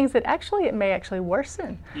 all these things that actually it may actually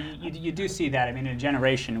worsen. You do see that. I mean, in a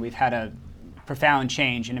generation, we've had a profound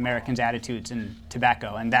change in Americans' attitudes in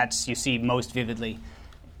tobacco, and that's you see most vividly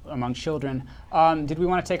among children. Did we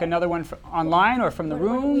want to take another one online or from the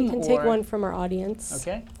room? We can take one from our audience.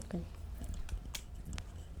 Okay.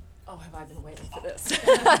 Oh, have I been waiting for this?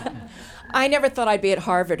 I never thought I'd be at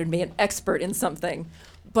Harvard and be an expert in something.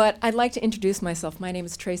 But I'd like to introduce myself. My name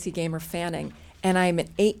is Tracy Gamer Fanning, and I'm an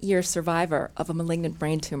 8-year survivor of a malignant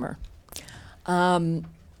brain tumor. I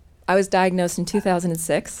was diagnosed in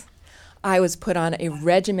 2006. I was put on a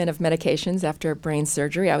regimen of medications after a brain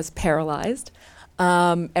surgery. I was paralyzed.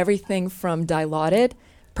 Everything from Dilaudid,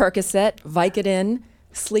 Percocet, Vicodin,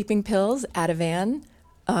 sleeping pills, Ativan,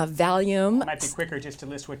 Valium. It might be quicker just to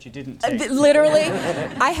list what you didn't take. Literally,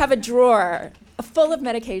 I have a drawer full of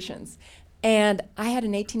medications. And I had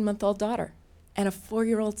an 18-month-old daughter and a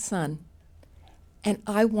 4-year-old son. And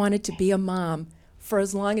I wanted to be a mom for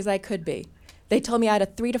as long as I could be. They told me I had a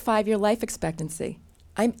 3 to 5 year life expectancy.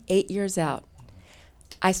 I'm 8 years out.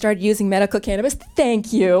 I started using medical cannabis,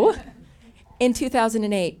 thank you, in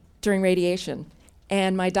 2008 during radiation.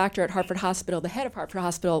 And my doctor at Hartford Hospital, the head of Hartford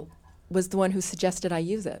Hospital, was the one who suggested I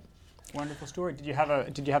use it. Wonderful story. Did you have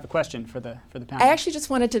a question for the panel? I actually just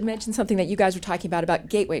wanted to mention something that you guys were talking about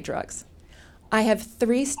gateway drugs. I have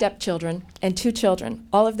 3 stepchildren and 2 children,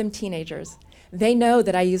 all of them teenagers. They know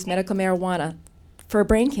that I use medical marijuana for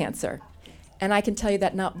brain cancer. And I can tell you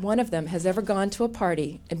that not one of them has ever gone to a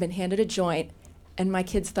party and been handed a joint, and my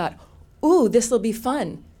kids thought, ooh, this will be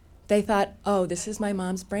fun. They thought, oh, this is my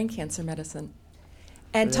mom's brain cancer medicine.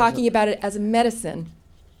 And talking about it as a medicine,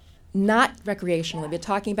 not recreationally, but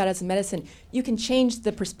talking about it as a medicine, you can change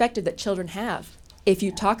the perspective that children have if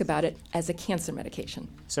you talk about it as a cancer medication.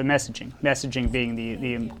 So messaging being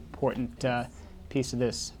the important piece of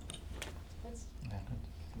this.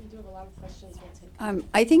 We do have a lot of questions.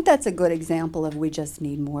 I think that's a good example of we just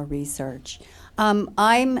need more research.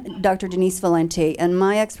 I'm Dr. Denise Valente, and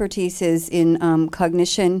my expertise is in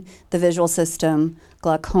cognition, the visual system,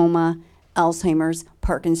 glaucoma, Alzheimer's,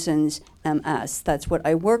 Parkinson's, MS. That's what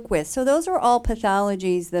I work with. So those are all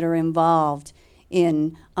pathologies that are involved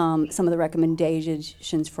in some of the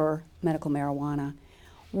recommendations for medical marijuana.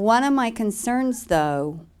 One of my concerns,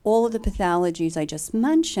 though, all of the pathologies I just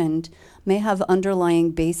mentioned may have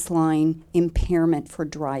underlying baseline impairment for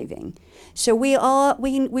driving. So we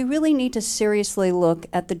really need to seriously look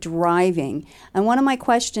at the driving. And one of my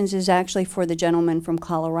questions is actually for the gentleman from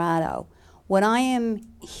Colorado. What I am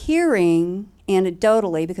hearing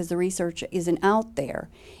anecdotally, because the research isn't out there,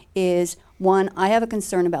 is one, I have a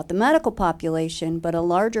concern about the medical population, but a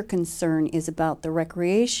larger concern is about the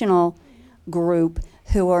recreational group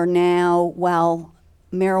who are now, while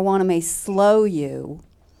marijuana may slow you,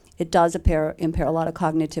 it does impair a lot of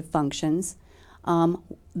cognitive functions.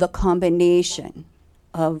 The combination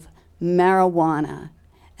of marijuana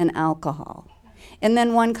and alcohol. And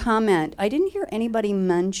then one comment, I didn't hear anybody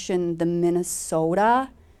mention the Minnesota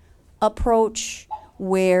approach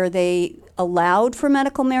where they allowed for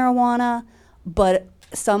medical marijuana, but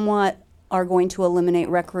somewhat are going to eliminate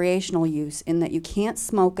recreational use in that you can't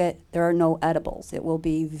smoke it, there are no edibles. It will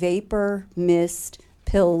be vapor, mist,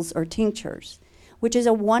 pills, or tinctures. which is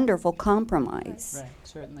a wonderful compromise. Right,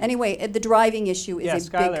 certainly. Anyway, the driving issue is Yeah, a big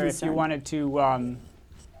Skylar, concern. if you wanted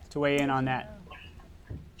to weigh in on that.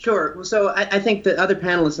 Sure. So I think the other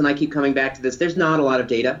panelists, and I keep coming back to this, there's not a lot of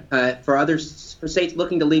data. For states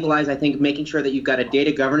looking to legalize, I think making sure that you've got a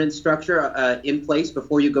data governance structure in place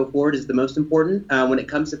before you go forward is the most important when it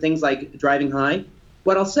comes to things like driving high.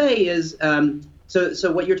 What I'll say is,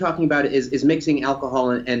 so what you're talking about is mixing alcohol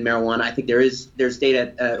and marijuana. I think there's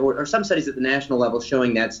data or some studies at the national level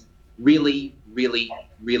showing that's really, really,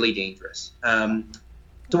 really dangerous.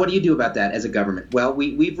 So what do you do about that as a government? Well,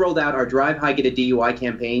 we've rolled out our Drive High, Get a DUI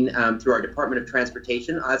campaign through our Department of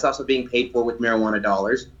Transportation. That's also being paid for with marijuana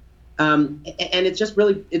dollars. And it's just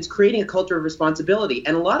really, it's creating a culture of responsibility.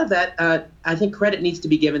 And a lot of that, I think credit needs to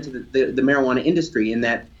be given to the marijuana industry in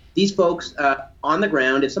that these folks on the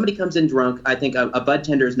ground, if somebody comes in drunk, I think a bud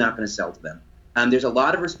tender is not going to sell to them. There's a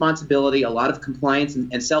lot of responsibility, a lot of compliance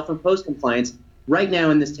and self-imposed compliance right now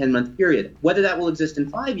in this 10-month period. Whether that will exist in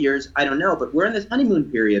 5 years, I don't know. But we're in this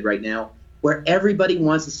honeymoon period right now where everybody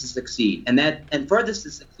wants us to succeed. And for this to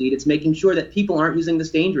succeed, it's making sure that people aren't using this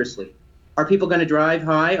dangerously. Are people going to drive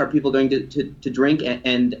high? Are people going to drink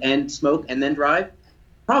and smoke and then drive?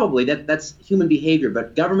 Probably. That's human behavior.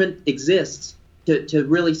 But government exists to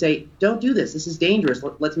really say, don't do this. This is dangerous.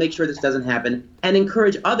 Let's make sure this doesn't happen and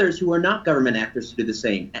encourage others who are not government actors to do the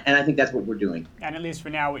same. And I think that's what we're doing. And at least for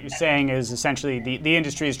now, what you're saying is essentially the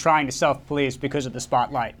industry is trying to self-police because of the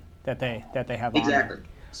spotlight that they have on Exactly. them.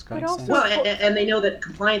 Well, and they know that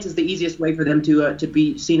compliance is the easiest way for them to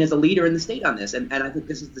be seen as a leader in the state on this. And I think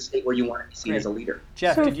this is the state where you want to be seen as a leader.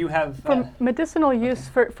 Jeff, So did you have... For medicinal use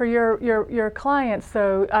for your clients,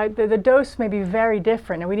 though, the dose may be very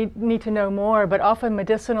different, and we need to know more, but often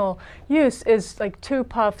medicinal use is like 2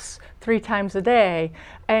 puffs 3 times a day,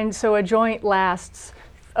 and so a joint lasts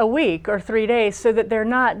a week or 3 days so that they're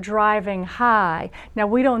not driving high. Now,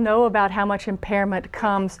 we don't know about how much impairment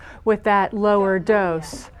comes with that lower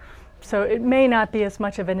dose, so it may not be as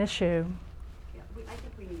much of an issue. I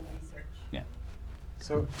think we need research. Yeah.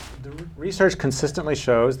 So the research consistently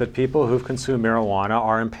shows that people who've consumed marijuana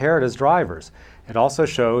are impaired as drivers. It also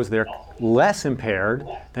shows they're less impaired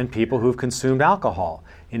than people who've consumed alcohol.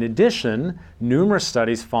 In addition, numerous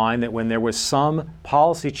studies find that when there was some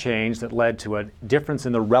policy change that led to a difference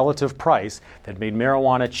in the relative price that made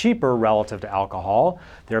marijuana cheaper relative to alcohol,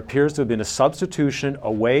 there appears to have been a substitution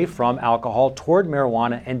away from alcohol toward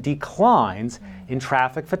marijuana and declines in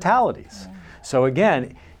traffic fatalities. So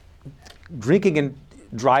again, drinking and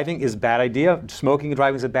driving is a bad idea, smoking and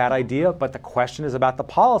driving is a bad idea, but the question is about the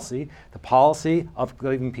policy. The policy of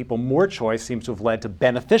giving people more choice seems to have led to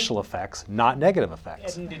beneficial effects, not negative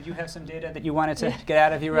effects. Eden, did you have some data that you wanted to get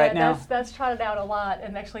out of you right now? That's trotted out a lot,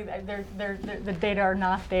 and actually the data are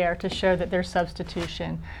not there to show that there's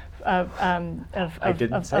substitution of I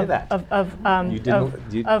didn't say that. You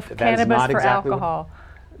didn't, of that is cannabis not for exactly alcohol.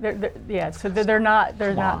 So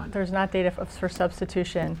there's not data for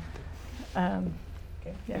substitution.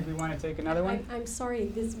 Did we want to take another one? I'm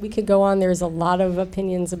sorry, we could go on. There's a lot of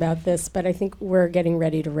opinions about this, but I think we're getting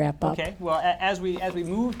ready to wrap up. Okay. Well, as we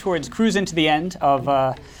move towards cruise into the end of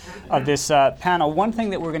this panel, one thing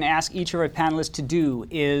that we're going to ask each of our panelists to do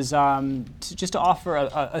is to offer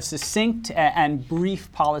a succinct and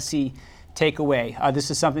brief policy takeaway. This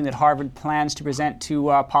is something that Harvard plans to present to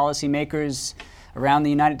policymakers around the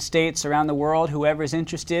United States, around the world, whoever is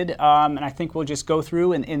interested. And I think we'll just go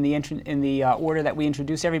through in the order that we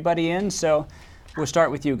introduce everybody in. So we'll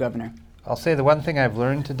start with you, Governor. I'll say the one thing I've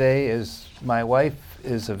learned today is my wife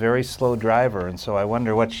is a very slow driver, and so I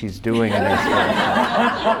wonder what she's doing in this.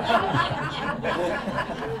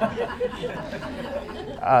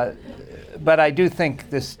 But I do think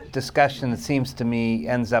this discussion, it seems to me,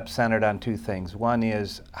 ends up centered on 2 things. One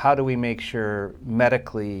is, how do we make sure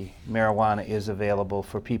medically marijuana is available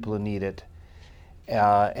for people who need it?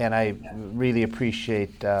 And I really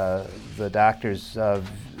appreciate the doctors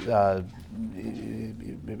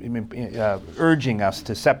urging us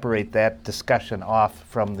to separate that discussion off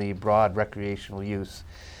from the broad recreational use.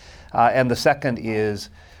 And the second is,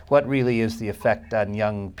 what really is the effect on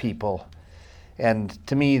young people? And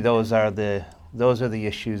to me, those are the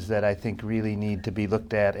issues that I think really need to be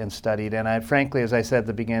looked at and studied. And frankly, as I said at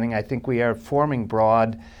the beginning, I think we are forming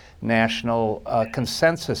broad national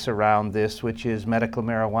consensus around this, which is medical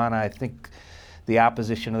marijuana. I think the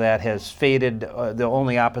opposition to that has faded. The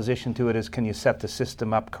only opposition to it is, can you set the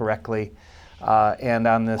system up correctly? And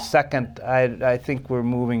on the second, I think we're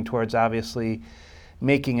moving towards, obviously,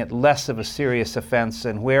 making it less of a serious offense,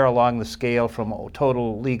 and where along the scale from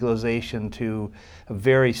total legalization to a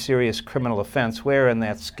very serious criminal offense, where in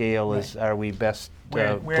that scale are we best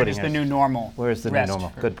where putting does the us? new normal Where is the rest? new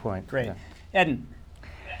normal? Good point. Great. Yeah. Eden.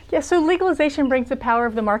 Yeah, so legalization brings the power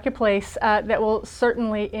of the marketplace that will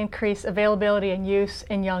certainly increase availability and use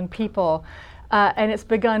in young people. And it's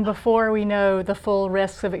begun before we know the full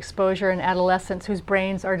risks of exposure in adolescents whose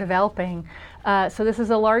brains are developing. So this is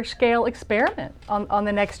a large-scale experiment on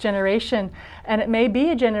the next generation, and it may be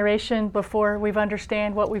a generation before we're able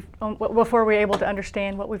to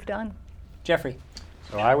understand what we've done. Jeffrey.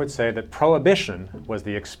 So I would say that prohibition was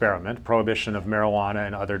the experiment, prohibition of marijuana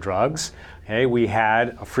and other drugs. Okay, we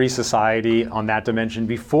had a free society on that dimension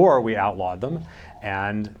before we outlawed them.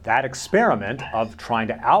 And that experiment of trying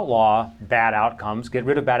to outlaw bad outcomes, get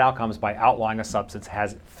rid of bad outcomes by outlawing a substance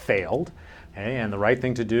has failed. Okay, and the right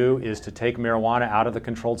thing to do is to take marijuana out of the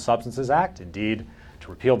Controlled Substances Act, indeed to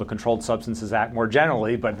repeal the Controlled Substances Act more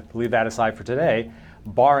generally, but leave that aside for today.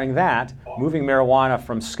 Barring that, moving marijuana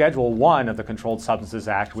from Schedule 1 of the Controlled Substances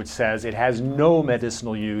Act, which says it has no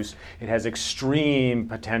medicinal use, it has extreme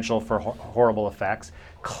potential for horrible effects,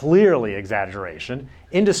 clearly exaggeration,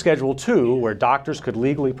 into Schedule 2, where doctors could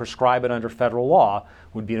legally prescribe it under federal law,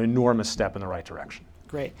 would be an enormous step in the right direction.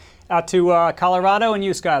 Great. Out to Colorado, and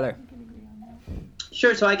you, Skylar.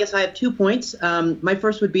 Sure. So I guess I have 2 points. My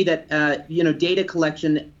first would be that, data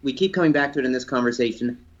collection, we keep coming back to it in this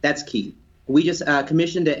conversation, that's key. We just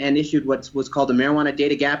commissioned and issued what was called a Marijuana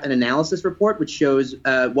Data Gap and Analysis Report, which shows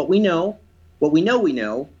what we know, what we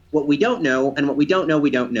know, what we don't know, and what we don't know, we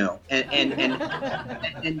don't know.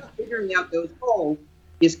 And figuring out those holes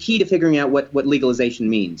is key to figuring out what legalization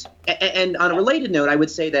means. And on a related note, I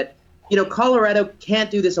would say that, Colorado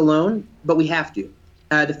can't do this alone, but we have to.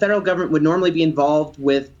 The federal government would normally be involved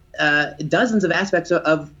with dozens of aspects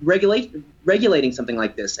of regulating something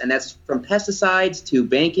like this, and that's from pesticides to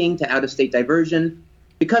banking to out-of-state diversion.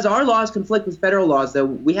 Because our laws conflict with federal laws, though,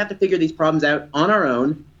 we have to figure these problems out on our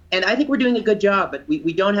own, and I think we're doing a good job, but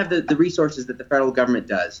we don't have the resources that the federal government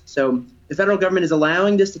does. So the federal government is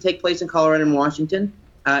allowing this to take place in Colorado and Washington,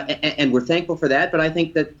 and we're thankful for that, but I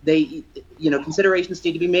think that considerations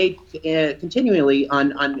need to be made continually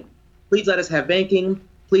on please let us have banking.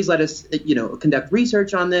 Please let us, conduct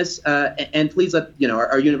research on this, and please let,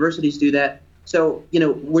 our universities do that. So,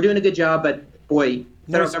 we're doing a good job, but boy,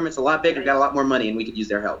 federal government's a lot bigger, got a lot more money, and we could use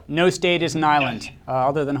their help. No state is an island,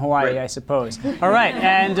 other than Hawaii, right. I suppose. All right,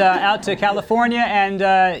 and out to California,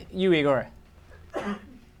 and you, Igor.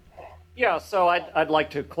 Yeah, so I'd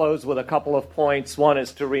like to close with a couple of points. One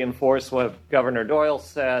is to reinforce what Governor Doyle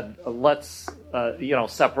said. Let's,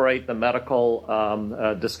 separate the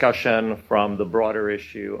medical discussion from the broader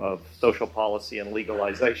issue of social policy and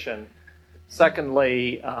legalization.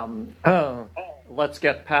 Secondly, let's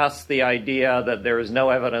get past the idea that there is no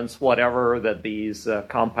evidence whatever that these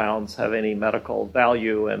compounds have any medical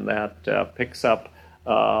value, and that picks up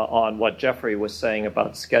on what Jeffrey was saying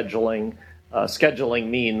about scheduling. Scheduling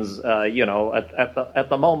means, at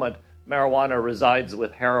the moment, marijuana resides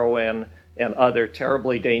with heroin and other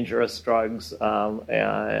terribly dangerous drugs, with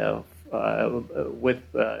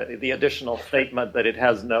the additional statement that it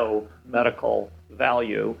has no medical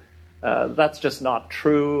value. That's just not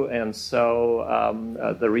true, and so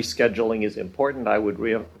the rescheduling is important. I would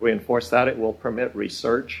reinforce that. It will permit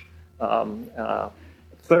research.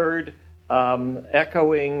 Third,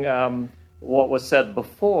 echoing what was said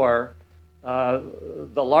before,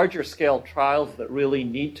 the larger scale trials that really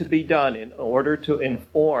need to be done in order to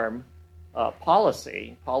inform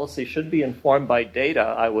policy. Policy should be informed by data,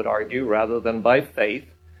 I would argue, rather than by faith.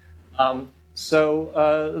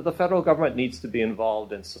 So the federal government needs to be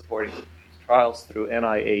involved in supporting these trials through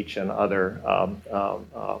NIH and other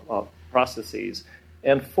processes.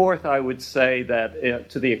 And fourth, I would say that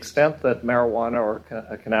to the extent that marijuana or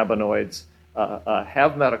cannabinoids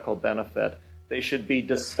have medical benefit, they should be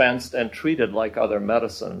dispensed and treated like other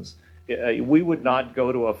medicines. We would not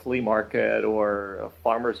go to a flea market or a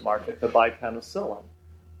farmer's market to buy penicillin.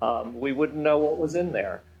 We wouldn't know what was in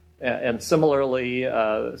there. And similarly,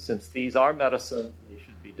 since these are medicines, they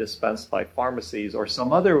should be dispensed by pharmacies or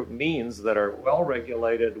some other means that are well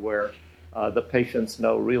regulated where the patients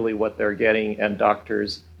know really what they're getting and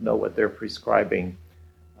doctors know what they're prescribing.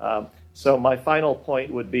 So my final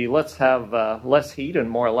point would be let's have less heat and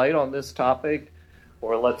more light on this topic.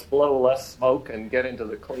 or let's blow less smoke and get into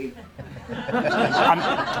the clean.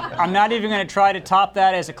 I'm not even going to try to top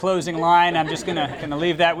that as a closing line. I'm just going to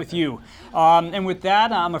leave that with you. And with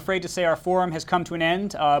that, I'm afraid to say our forum has come to an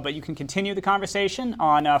end, but you can continue the conversation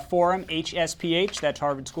on forum HSPH, that's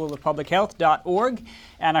harvardschoolofpublichealth.org.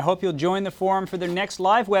 And I hope you'll join the forum for their next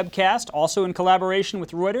live webcast, also in collaboration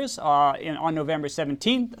with Reuters, on November 7th,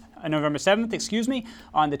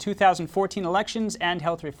 on the 2014 elections and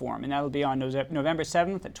health reform. And that will be on November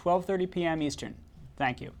 7th at 12:30 p.m. Eastern.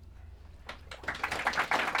 Thank you.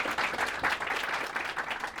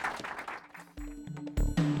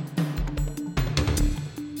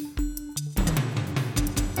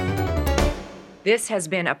 This has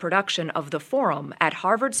been a production of The Forum at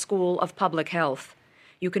Harvard School of Public Health.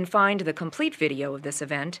 You can find the complete video of this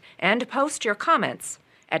event and post your comments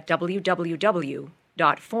at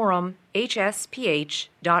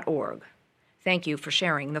www.forumhsph.org. Thank you for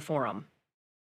sharing the forum.